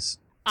closeness.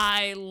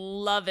 I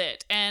love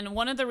it. And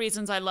one of the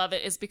reasons I love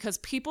it is because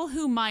people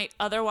who might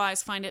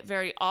otherwise find it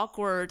very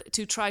awkward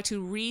to try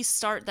to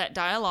restart that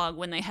dialogue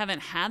when they haven't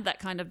had that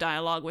kind of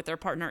dialogue with their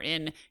partner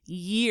in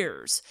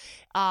years,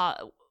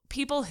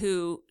 people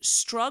who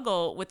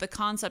struggle with the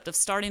concept of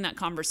starting that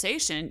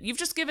conversation, you've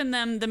just given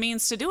them the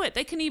means to do it.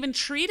 They can even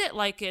treat it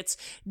like it's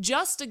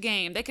just a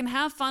game. They can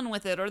have fun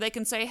with it, or they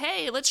can say,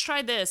 hey, let's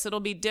try this.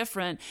 It'll be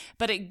different.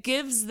 But it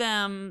gives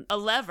them a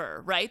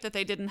lever, right, that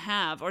they didn't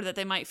have, or that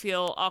they might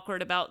feel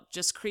awkward about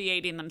just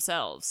creating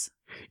themselves.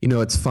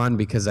 It's fun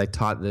because I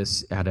taught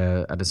this at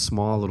a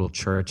small little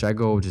church. I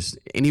go just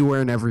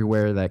anywhere and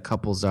everywhere that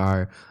couples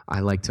are. I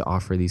like to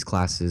offer these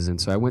classes.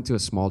 And so I went to a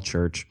small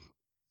church.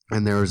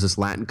 And there was this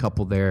Latin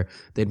couple there.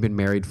 They'd been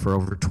married for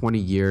over 20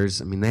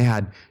 years. I mean, they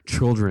had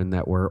children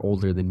that were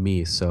older than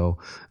me. So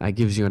that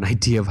gives you an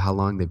idea of how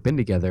long they've been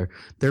together.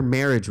 Their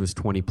marriage was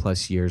 20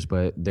 plus years,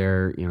 but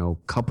their,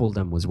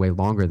 coupledom was way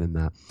longer than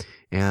that.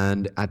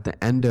 And at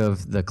the end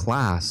of the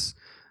class,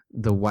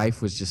 the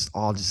wife was just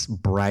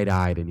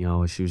bright-eyed and,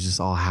 she was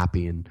just all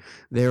happy. And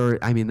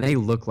they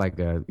look like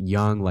a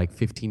young,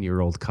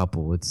 15-year-old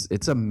couple.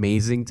 It's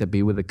amazing to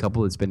be with a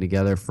couple that's been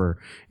together for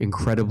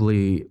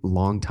incredibly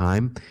long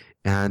time.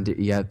 And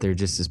yet they're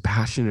just as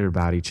passionate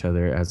about each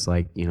other as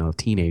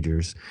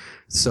teenagers.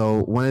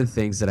 So one of the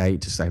things that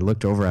I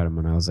looked over at them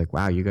and I was like,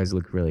 wow, you guys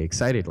look really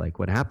excited. Like,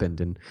 what happened?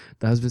 And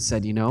the husband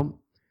said,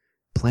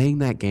 playing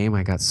that game,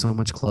 I got so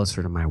much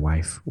closer to my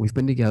wife. We've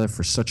been together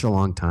for such a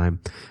long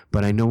time,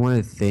 but I know one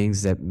of the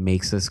things that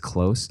makes us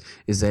close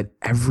is that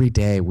every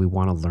day we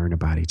want to learn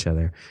about each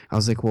other. I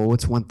was like, well,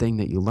 what's one thing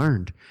that you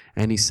learned?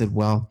 And he said,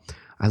 well,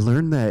 I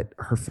learned that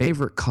her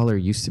favorite color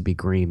used to be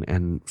green,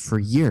 and for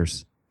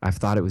years I've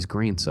thought it was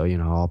green. So,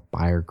 I'll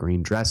buy her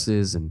green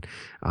dresses and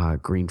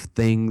green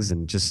things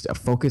and just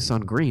focus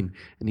on green.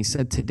 And he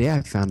said, today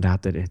I found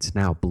out that it's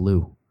now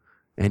blue.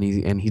 And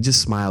he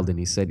just smiled and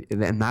he said,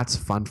 and that's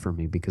fun for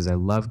me because I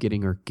love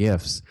getting her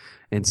gifts.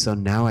 And so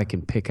now I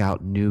can pick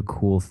out new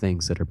cool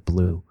things that are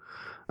blue.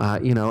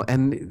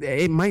 And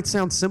it might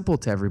sound simple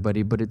to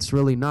everybody, but it's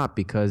really not,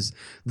 because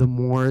the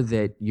more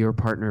that your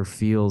partner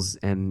feels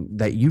and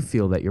that you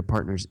feel that your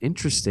partner's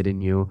interested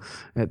in you,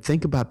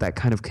 think about that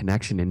kind of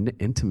connection and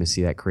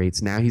intimacy that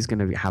creates. Now he's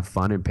going to have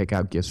fun and pick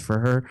out gifts for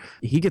her.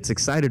 He gets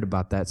excited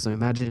about that. So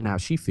imagine how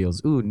she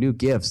feels. Ooh, new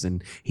gifts,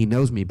 and he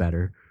knows me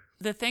better.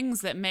 The things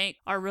that make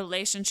our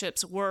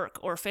relationships work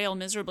or fail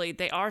miserably,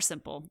 they are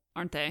simple,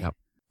 aren't they? Yep.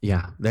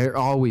 Yeah, they're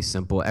always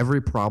simple.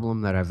 Every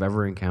problem that I've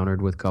ever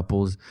encountered with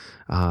couples,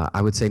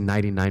 I would say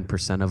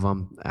 99% of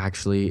them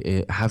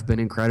actually have been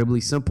incredibly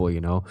simple.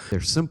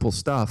 They're simple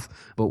stuff,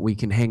 but we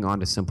can hang on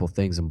to simple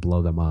things and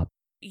blow them up.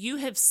 You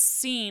have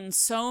seen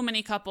so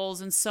many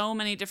couples and so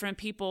many different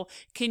people.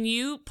 Can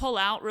you pull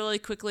out really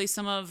quickly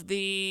some of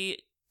the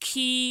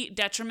key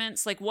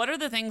detriments? Like, what are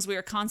the things we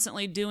are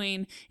constantly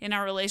doing in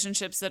our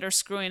relationships that are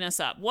screwing us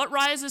up? What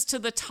rises to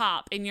the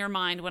top in your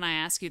mind when I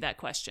ask you that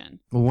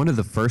question? Well, one of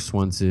the first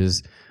ones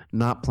is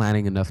not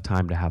planning enough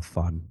time to have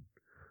fun.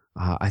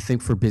 I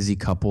think for busy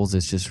couples,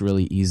 it's just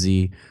really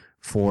easy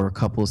for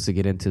couples to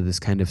get into this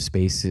kind of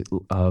space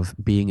of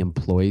being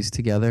employees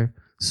together.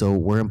 So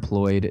we're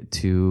employed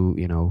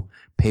to,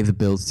 pay the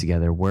bills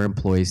together. We're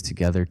employees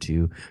together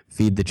to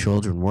feed the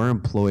children. We're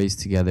employees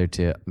together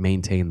to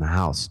maintain the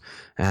house.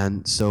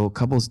 And so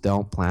couples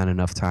don't plan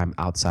enough time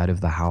outside of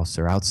the house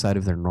or outside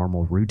of their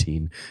normal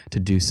routine to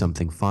do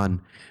something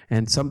fun.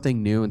 And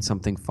something new and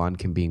something fun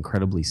can be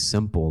incredibly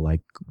simple,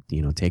 like,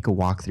 take a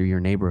walk through your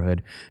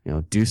neighborhood,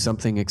 do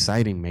something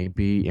exciting,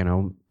 maybe,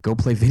 go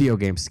play video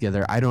games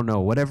together. I don't know,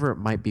 whatever it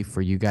might be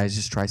for you guys,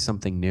 just try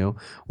something new.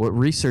 What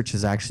research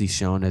has actually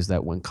shown is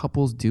that when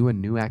couples do a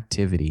new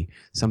activity,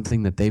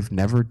 something that they've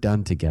never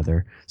done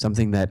together,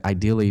 something that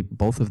ideally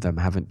both of them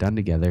haven't done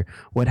together,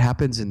 what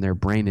happens in their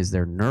brain is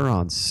their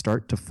neurons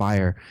start to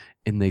fire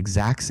in the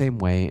exact same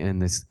way in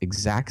this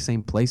exact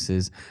same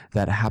places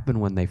that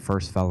happened when they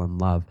first fell in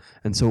love.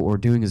 And so what we're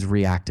doing is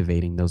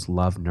reactivating those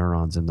love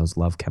neurons and those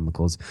love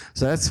chemicals.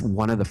 So that's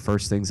one of the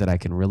first things that I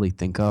can really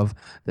think of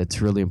that's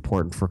really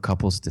important for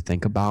couples to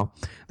think about.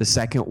 The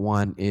second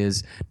one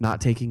is not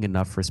taking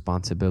enough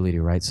responsibility,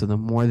 right? So the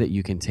more that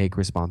you can take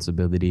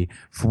responsibility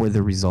for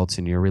the results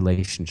in your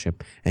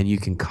relationship, and you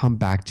can come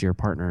back to your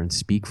partner and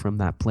speak from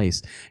that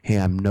place. Hey,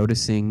 I'm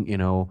noticing,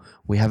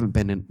 we haven't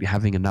been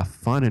having enough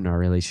fun in our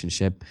relationship,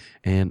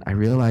 and I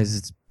realize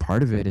it's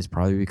part of it is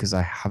probably because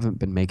I haven't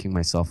been making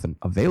myself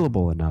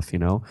available enough.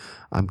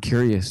 I'm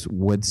curious,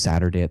 would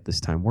Saturday at this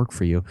time work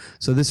for you?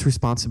 So this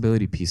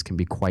responsibility piece can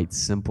be quite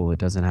simple. It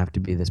doesn't have to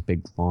be this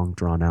big, long,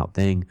 drawn out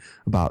thing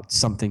about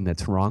something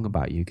that's wrong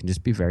about you. It can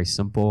just be very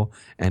simple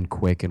and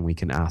quick, and we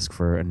can ask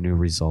for a new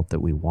result that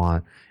we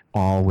want,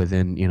 all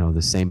within,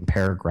 the same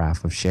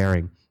paragraph of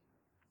sharing.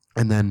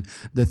 And then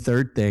the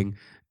third thing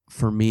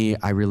for me,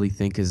 I really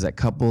think is that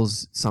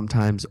couples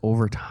sometimes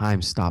over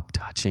time stop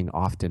touching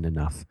often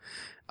enough.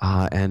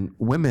 And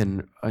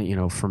women,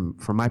 from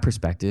my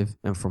perspective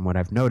and from what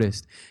I've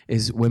noticed,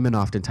 is women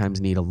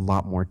oftentimes need a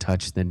lot more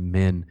touch than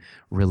men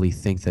really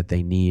think that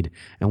they need.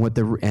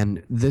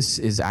 And this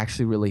is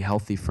actually really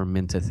healthy for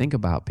men to think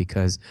about,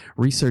 because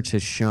research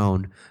has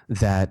shown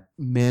that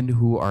men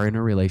who are in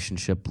a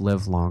relationship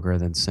live longer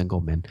than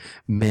single men.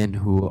 Men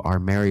who are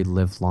married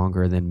live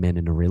longer than men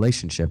in a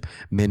relationship.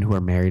 Men who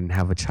are married and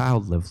have a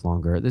child live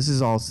longer. This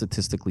is all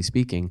statistically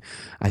speaking.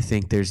 I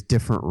think there's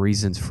different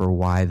reasons for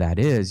why that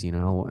is,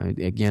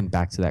 again,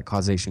 back to that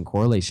causation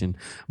correlation.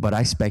 But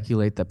I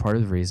speculate that part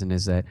of the reason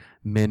is that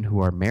men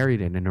who are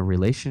married and in a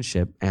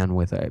relationship and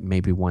with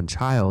maybe one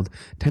child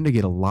tend to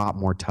get a lot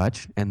more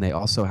touch, and they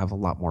also have a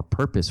lot more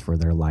purpose for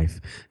their life.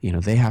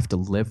 They have to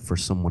live for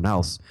someone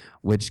else,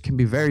 which can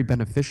be very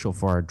beneficial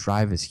for our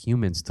drive as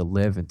humans to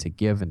live and to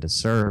give and to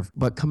serve.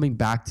 But coming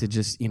back to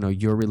just,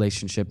 your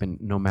relationship, and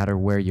no matter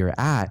where you're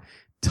at,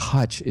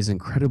 touch is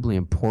incredibly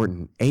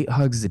important. 8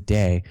 hugs a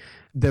day.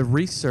 The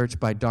research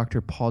by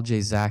Dr. Paul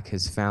J. Zak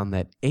has found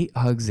that 8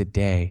 hugs a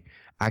day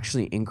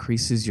actually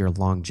increases your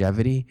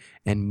longevity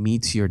and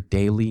meets your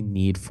daily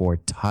need for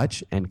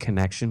touch and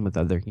connection with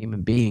other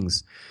human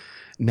beings.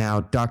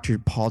 Now, Dr.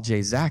 Paul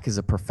J. Zak is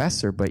a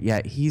professor, but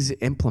yet he's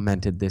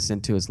implemented this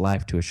into his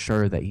life to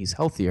assure that he's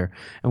healthier.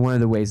 And one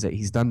of the ways that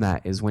he's done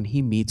that is when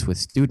he meets with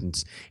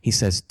students, he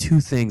says 2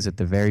 things at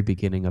the very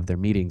beginning of their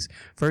meetings.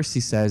 First, he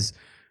says,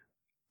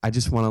 I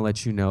just want to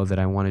let you know that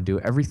I want to do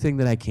everything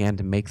that I can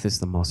to make this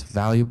the most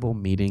valuable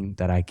meeting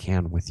that I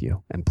can with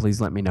you. And please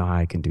let me know how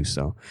I can do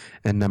so.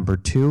 And number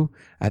 2,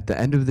 at the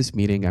end of this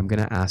meeting, I'm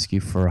going to ask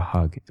you for a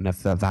hug. And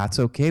if that's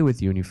okay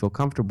with you and you feel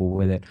comfortable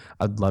with it,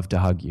 I'd love to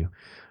hug you.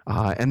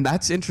 And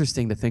that's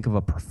interesting to think of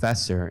a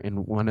professor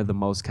in one of the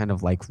most kind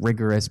of like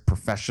rigorous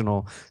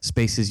professional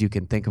spaces you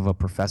can think of a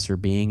professor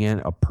being in,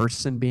 a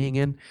person being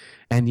in.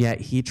 And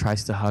yet he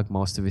tries to hug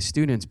most of his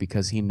students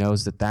because he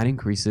knows that that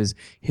increases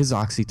his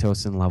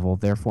oxytocin level,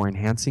 therefore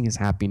enhancing his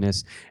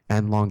happiness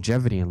and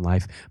longevity in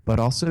life. But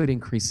also it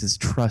increases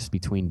trust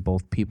between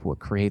both people. It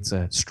creates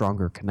a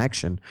stronger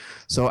connection.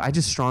 So I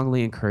just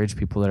strongly encourage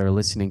people that are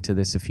listening to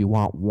this, if you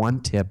want one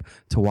tip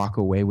to walk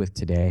away with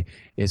today,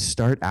 is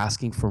start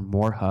asking for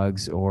more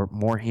hugs or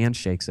more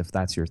handshakes if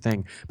that's your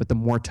thing. But the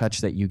more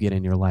touch that you get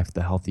in your life,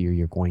 the healthier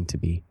you're going to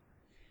be.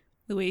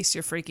 Luis,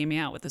 you're freaking me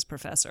out with this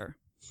professor.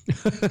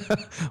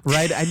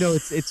 Right? I know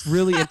it's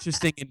really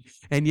interesting.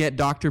 And yet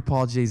Dr.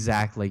 Paul J.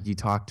 Zak, like you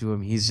talk to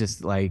him, he's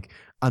just like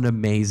an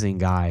amazing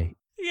guy.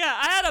 Yeah,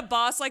 I had a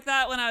boss like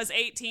that when I was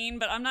 18,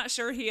 but I'm not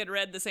sure he had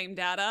read the same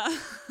data.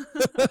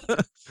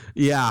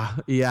 Yeah.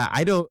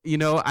 I don't,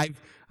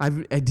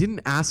 I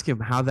didn't ask him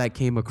how that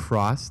came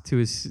across to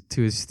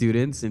his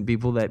students and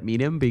people that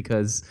meet him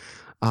because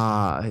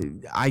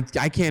I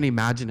can't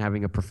imagine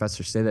having a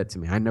professor say that to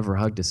me. I never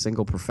hugged a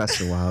single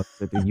professor while I was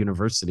at the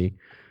university.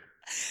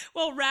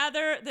 Well,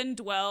 rather than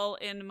dwell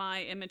in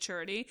my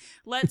immaturity,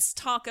 let's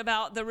talk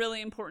about the really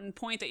important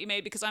point that you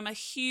made, because I'm a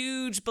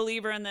huge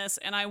believer in this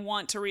and I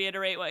want to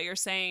reiterate what you're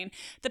saying.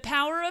 The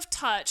power of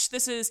touch.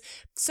 This is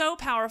so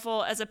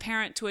powerful as a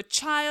parent to a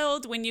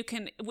child, when you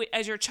can,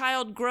 as your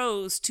child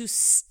grows, to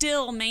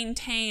still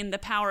maintain the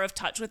power of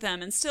touch with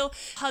them and still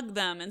hug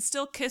them and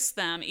still kiss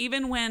them,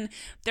 even when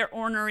they're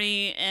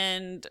ornery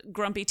and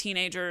grumpy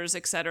teenagers,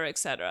 et cetera, et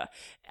cetera.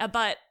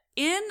 But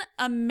in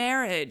a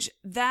marriage,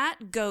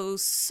 that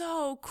goes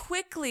so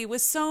quickly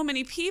with so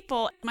many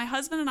people. My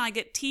husband and I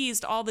get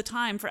teased all the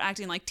time for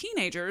acting like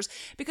teenagers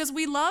because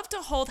we love to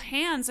hold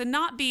hands and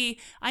not be,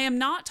 I am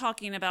not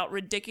talking about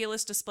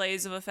ridiculous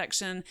displays of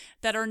affection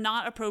that are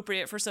not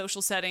appropriate for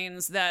social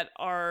settings, that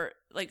are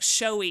like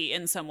showy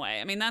in some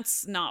way. I mean,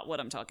 that's not what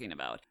I'm talking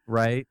about.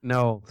 Right?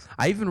 No.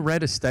 I even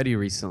read a study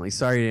recently.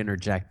 Sorry to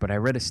interject, but I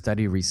read a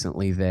study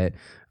recently that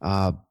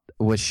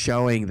was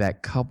showing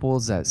that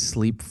couples that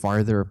sleep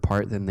farther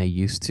apart than they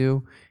used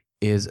to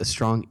is a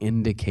strong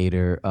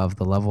indicator of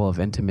the level of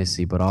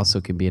intimacy, but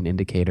also can be an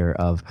indicator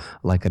of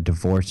like a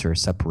divorce or a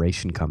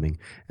separation coming.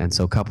 And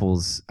so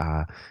couples,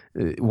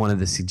 one of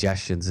the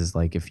suggestions is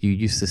like, if you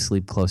used to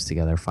sleep close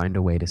together, find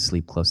a way to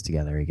sleep close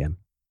together again.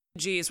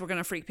 Geez, we're going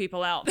to freak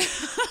people out.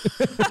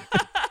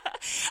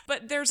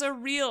 But there's a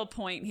real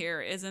point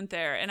here, isn't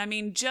there? And I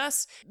mean,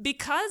 just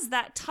because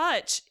that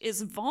touch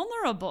is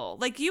vulnerable,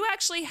 like you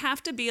actually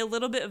have to be a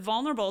little bit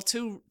vulnerable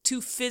to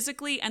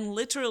physically and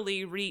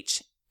literally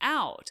reach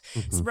out,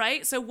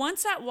 right? So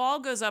once that wall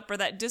goes up or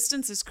that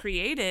distance is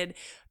created,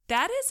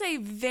 that is a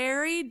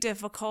very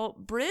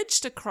difficult bridge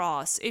to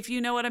cross, if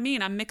you know what I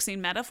mean. I'm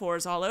mixing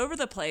metaphors all over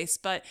the place,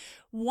 but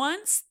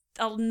once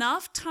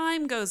enough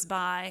time goes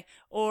by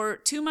or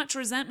too much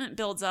resentment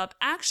builds up,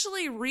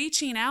 actually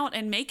reaching out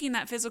and making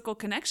that physical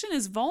connection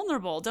is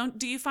vulnerable.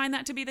 Do you find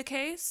that to be the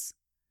case?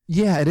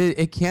 Yeah,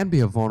 it can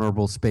be a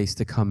vulnerable space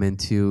to come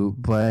into,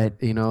 but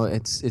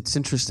it's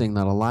interesting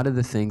that a lot of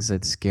the things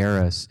that scare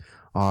us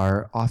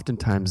are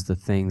oftentimes the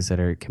things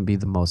that can be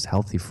the most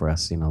healthy for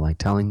us, like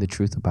telling the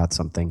truth about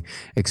something,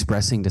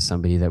 expressing to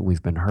somebody that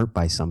we've been hurt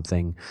by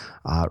something,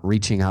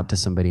 reaching out to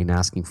somebody and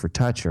asking for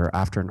touch, or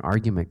after an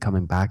argument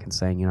coming back and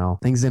saying,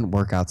 things didn't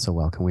work out so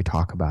well. Can we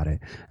talk about it?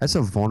 That's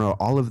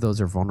all of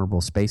those are vulnerable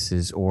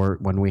spaces. Or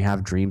when we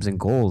have dreams and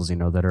goals,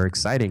 that are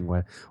exciting,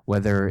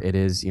 whether it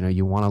is,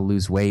 you want to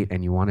lose weight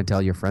and you want to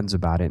tell your friends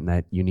about it and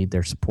that you need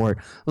their support.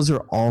 Those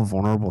are all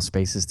vulnerable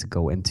spaces to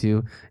go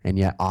into. And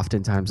yet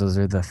oftentimes those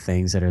are the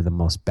things that are the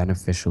most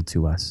beneficial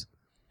to us.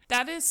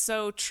 That is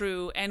so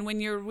true. And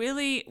when you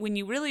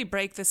really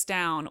break this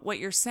down, what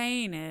you're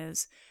saying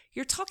is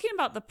you're talking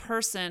about the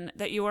person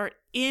that you are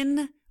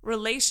in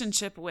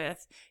relationship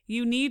with.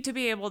 You need to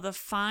be able to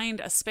find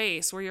a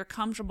space where you're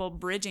comfortable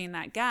bridging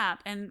that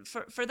gap. And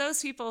for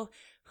those people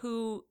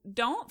who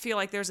don't feel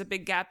like there's a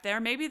big gap there,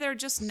 maybe they're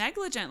just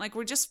negligent. Like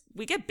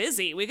we get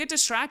busy, we get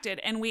distracted,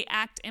 and we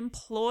act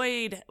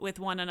employed with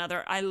one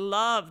another. I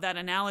love that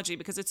analogy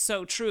because it's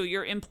so true.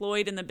 You're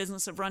employed in the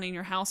business of running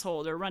your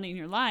household or running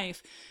your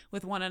life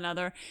with one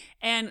another.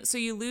 And so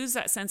you lose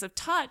that sense of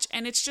touch,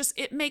 and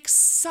it makes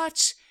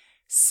such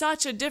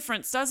a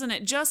difference, doesn't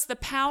it? Just the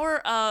power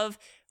of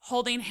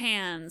holding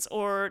hands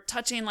or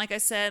touching, like I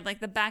said, like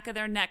the back of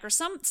their neck or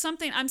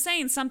something. I'm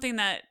saying something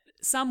that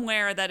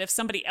somewhere that if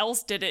somebody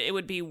else did it, it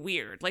would be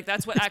weird. Like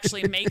that's what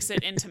actually makes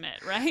it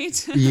intimate,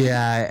 right?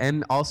 Yeah.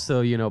 And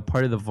also,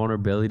 part of the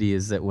vulnerability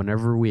is that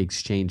whenever we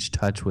exchange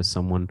touch with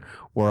someone,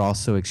 we're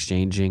also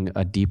exchanging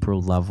a deeper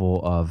level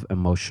of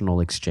emotional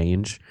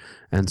exchange.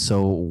 And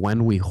so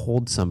when we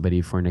hold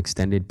somebody for an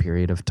extended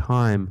period of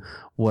time,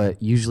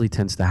 what usually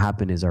tends to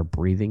happen is our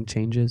breathing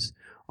changes,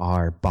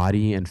 our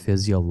body and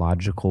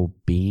physiological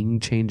being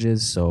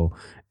changes. So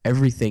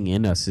everything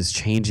in us is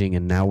changing,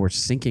 and now we're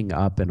syncing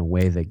up in a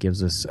way that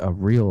gives us a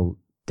real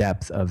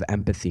depth of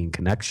empathy and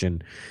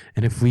connection.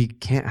 And if we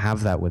can't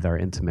have that with our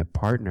intimate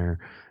partner,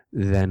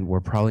 then we're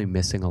probably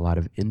missing a lot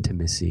of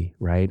intimacy,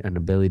 right? An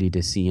ability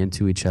to see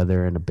into each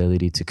other, an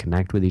ability to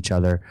connect with each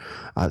other.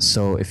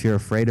 So if you're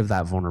afraid of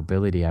that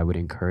vulnerability, I would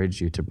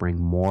encourage you to bring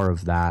more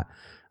of that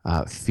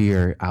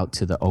fear out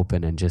to the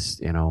open and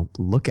just,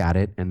 look at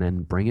it and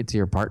then bring it to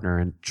your partner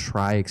and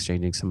try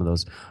exchanging some of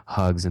those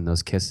hugs and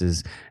those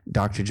kisses.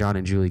 Dr. John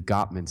and Julie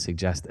Gottman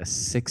suggest a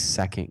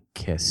 6-second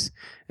kiss,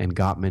 and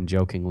Gottman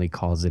jokingly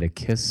calls it a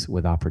kiss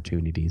with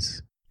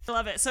opportunities. I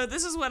love it. So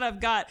this is what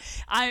I've got.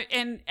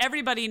 And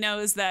everybody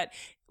knows that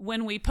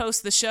when we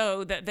post the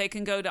show that they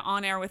can go to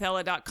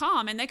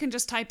onairwithella.com and they can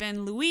just type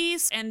in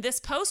Luis and this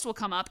post will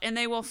come up and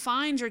they will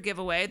find your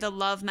giveaway, the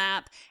love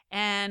map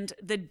and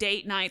the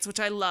date nights, which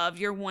I love.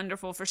 You're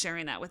wonderful for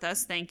sharing that with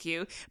us. Thank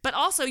you. But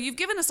also you've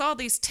given us all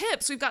these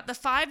tips. We've got the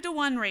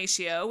 5-to-1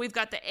 ratio. We've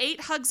got the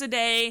 8 hugs a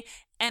day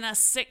and a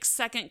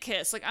 6-second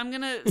kiss. Like, I'm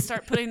going to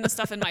start putting this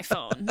stuff in my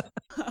phone.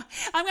 I'm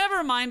going to have a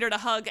reminder to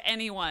hug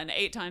anyone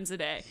 8 times a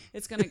day.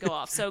 It's going to go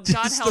off. So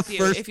God help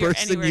you if you're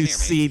anywhere near me. The first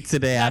person you see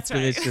today after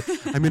this,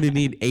 I'm going to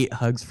need 8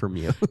 hugs from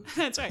you.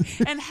 That's right.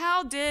 And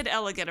how did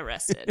Ella get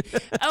arrested?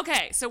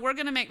 Okay, so we're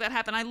going to make that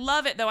happen. I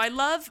love it, though. I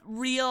love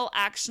real,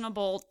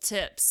 actionable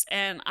tips.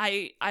 And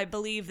I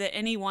believe that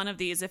any one of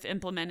these, if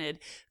implemented,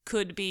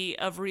 could be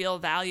of real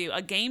value,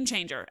 a game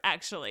changer,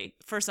 actually,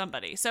 for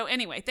somebody. So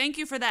anyway, thank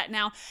you for that.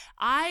 Now,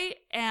 I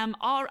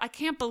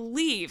can't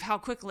believe how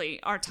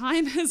quickly our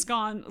time has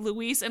gone,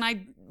 Luis, and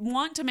I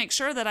want to make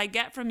sure that I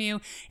get from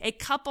you a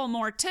couple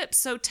more tips.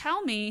 So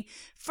tell me,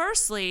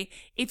 firstly,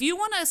 if you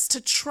want us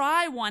to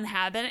try one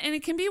habit, and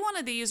it can be one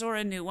of these or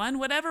a new one,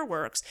 whatever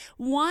works,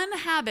 one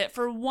habit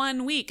for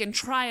 1 week and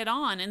try it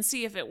on and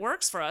see if it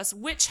works for us,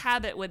 which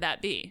habit would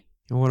that be?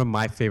 One of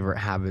my favorite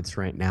habits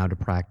right now to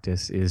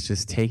practice is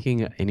just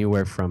taking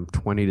anywhere from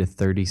 20 to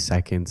 30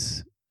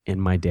 seconds in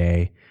my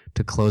day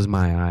to close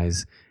my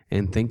eyes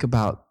and think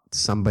about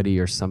somebody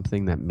or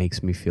something that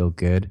makes me feel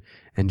good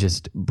and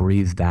just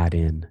breathe that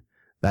in.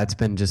 That's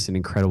been just an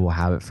incredible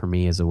habit for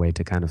me as a way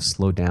to kind of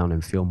slow down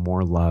and feel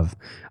more love,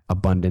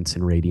 abundance,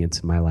 and radiance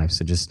in my life.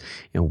 So just,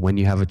 when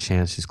you have a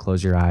chance, just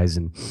close your eyes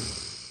and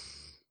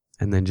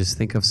then just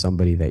think of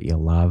somebody that you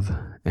love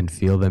and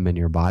feel them in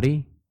your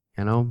body.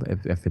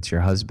 If it's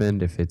your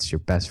husband, if it's your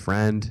best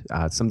friend,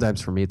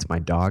 sometimes for me, it's my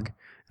dog.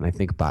 And I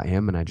think about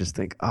him and I just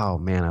think, oh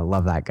man, I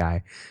love that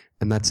guy.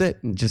 And that's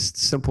it. And just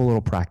simple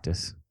little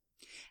practice.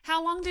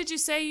 How long did you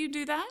say you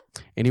do that?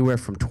 Anywhere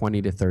from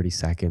 20 to 30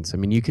 seconds. I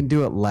mean, you can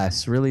do it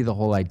less. Really, the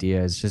whole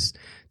idea is just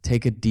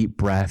take a deep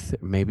breath,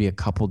 maybe a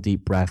couple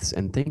deep breaths,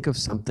 and think of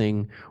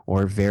something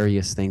or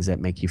various things that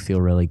make you feel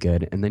really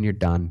good. And then you're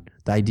done.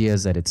 The idea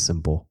is that it's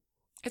simple.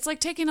 It's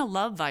like taking a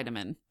love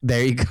vitamin.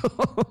 There you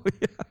go.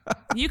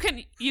 You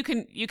can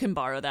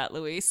borrow that,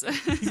 Luis.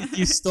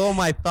 You stole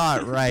my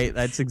thought, right?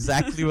 That's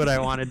exactly what I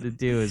wanted to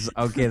do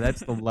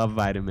that's the love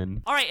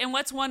vitamin. All right. And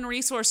what's one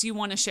resource you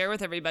want to share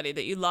with everybody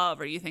that you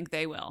love or you think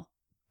they will?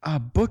 A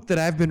book that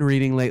I've been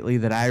reading lately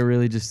that I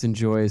really just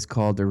enjoy is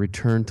called A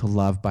Return to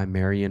Love by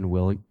Marianne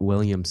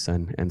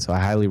Williamson. And so I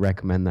highly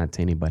recommend that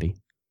to anybody.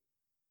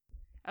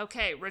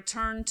 Okay,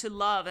 Return to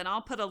Love. And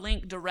I'll put a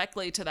link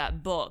directly to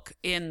that book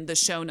in the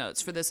show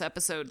notes for this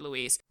episode,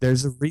 Luis.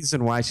 There's a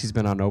reason why she's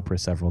been on Oprah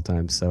several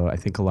times, so I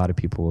think a lot of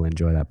people will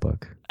enjoy that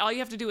book. All you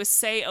have to do is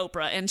say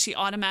Oprah, and she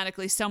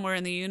automatically, somewhere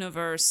in the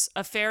universe,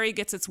 a fairy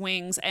gets its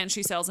wings, and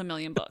she sells 1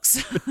 million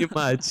books. Pretty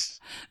much.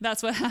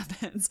 That's what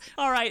happens.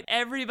 All right,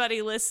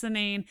 everybody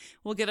listening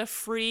will get a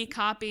free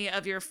copy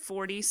of your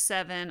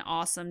 47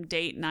 awesome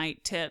date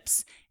night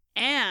tips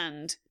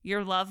and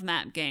your love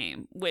map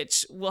game,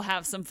 which will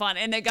have some fun.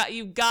 And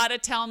you got to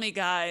tell me,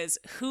 guys,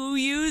 who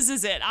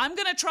uses it. I'm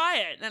going to try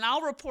it and I'll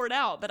report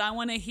out, but I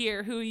want to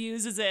hear who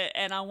uses it.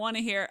 And I want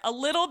to hear a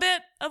little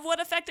bit of what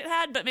effect it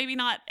had, but maybe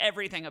not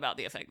everything about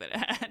the effect that it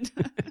had.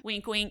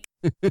 Wink, wink.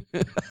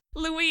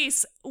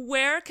 Luis,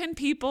 where can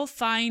people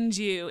find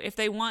you if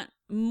they want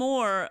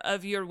more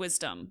of your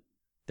wisdom?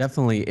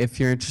 Definitely. If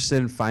you're interested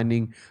in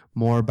finding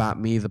more about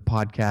me, the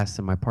podcast,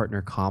 and my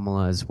partner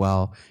Kamala as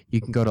well, you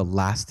can go to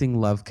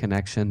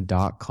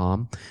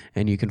lastingloveconnection.com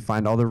and you can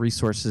find all the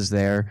resources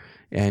there.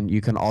 And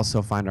you can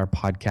also find our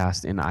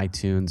podcast in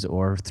iTunes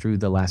or through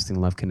the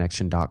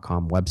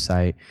lastingloveconnection.com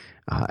website.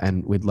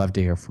 And we'd love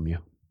to hear from you.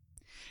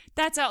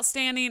 That's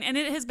outstanding. And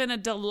it has been a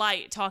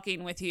delight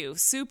talking with you.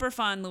 Super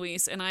fun,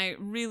 Luis. And I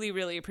really,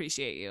 really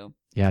appreciate you.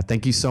 Yeah,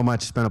 thank you so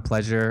much. It's been a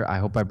pleasure. I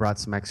hope I brought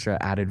some extra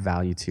added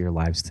value to your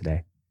lives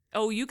today.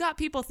 Oh, you got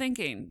people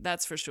thinking,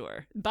 that's for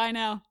sure. Bye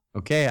now.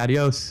 Okay,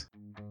 adios.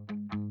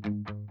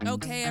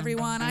 Okay,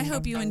 everyone, I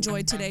hope you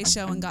enjoyed today's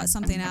show and got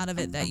something out of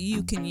it that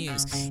you can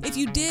use. If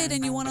you did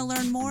and you want to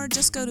learn more,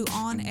 just go to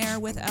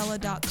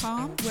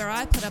onairwithella.com, where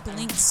I put up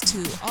links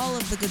to all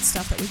of the good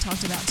stuff that we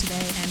talked about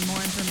today and more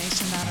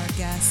information about our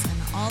guests and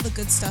all the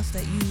good stuff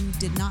that you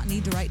did not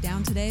need to write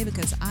down today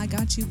because I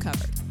got you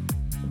covered.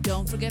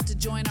 Don't forget to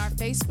join our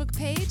Facebook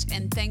page,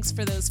 and thanks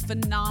for those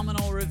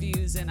phenomenal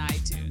reviews in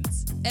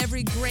iTunes.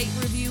 Every great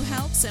review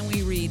helps, and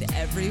we read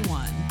every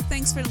one.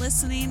 Thanks for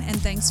listening,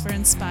 and thanks for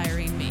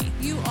inspiring me.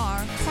 You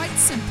are, quite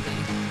simply,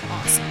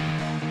 awesome.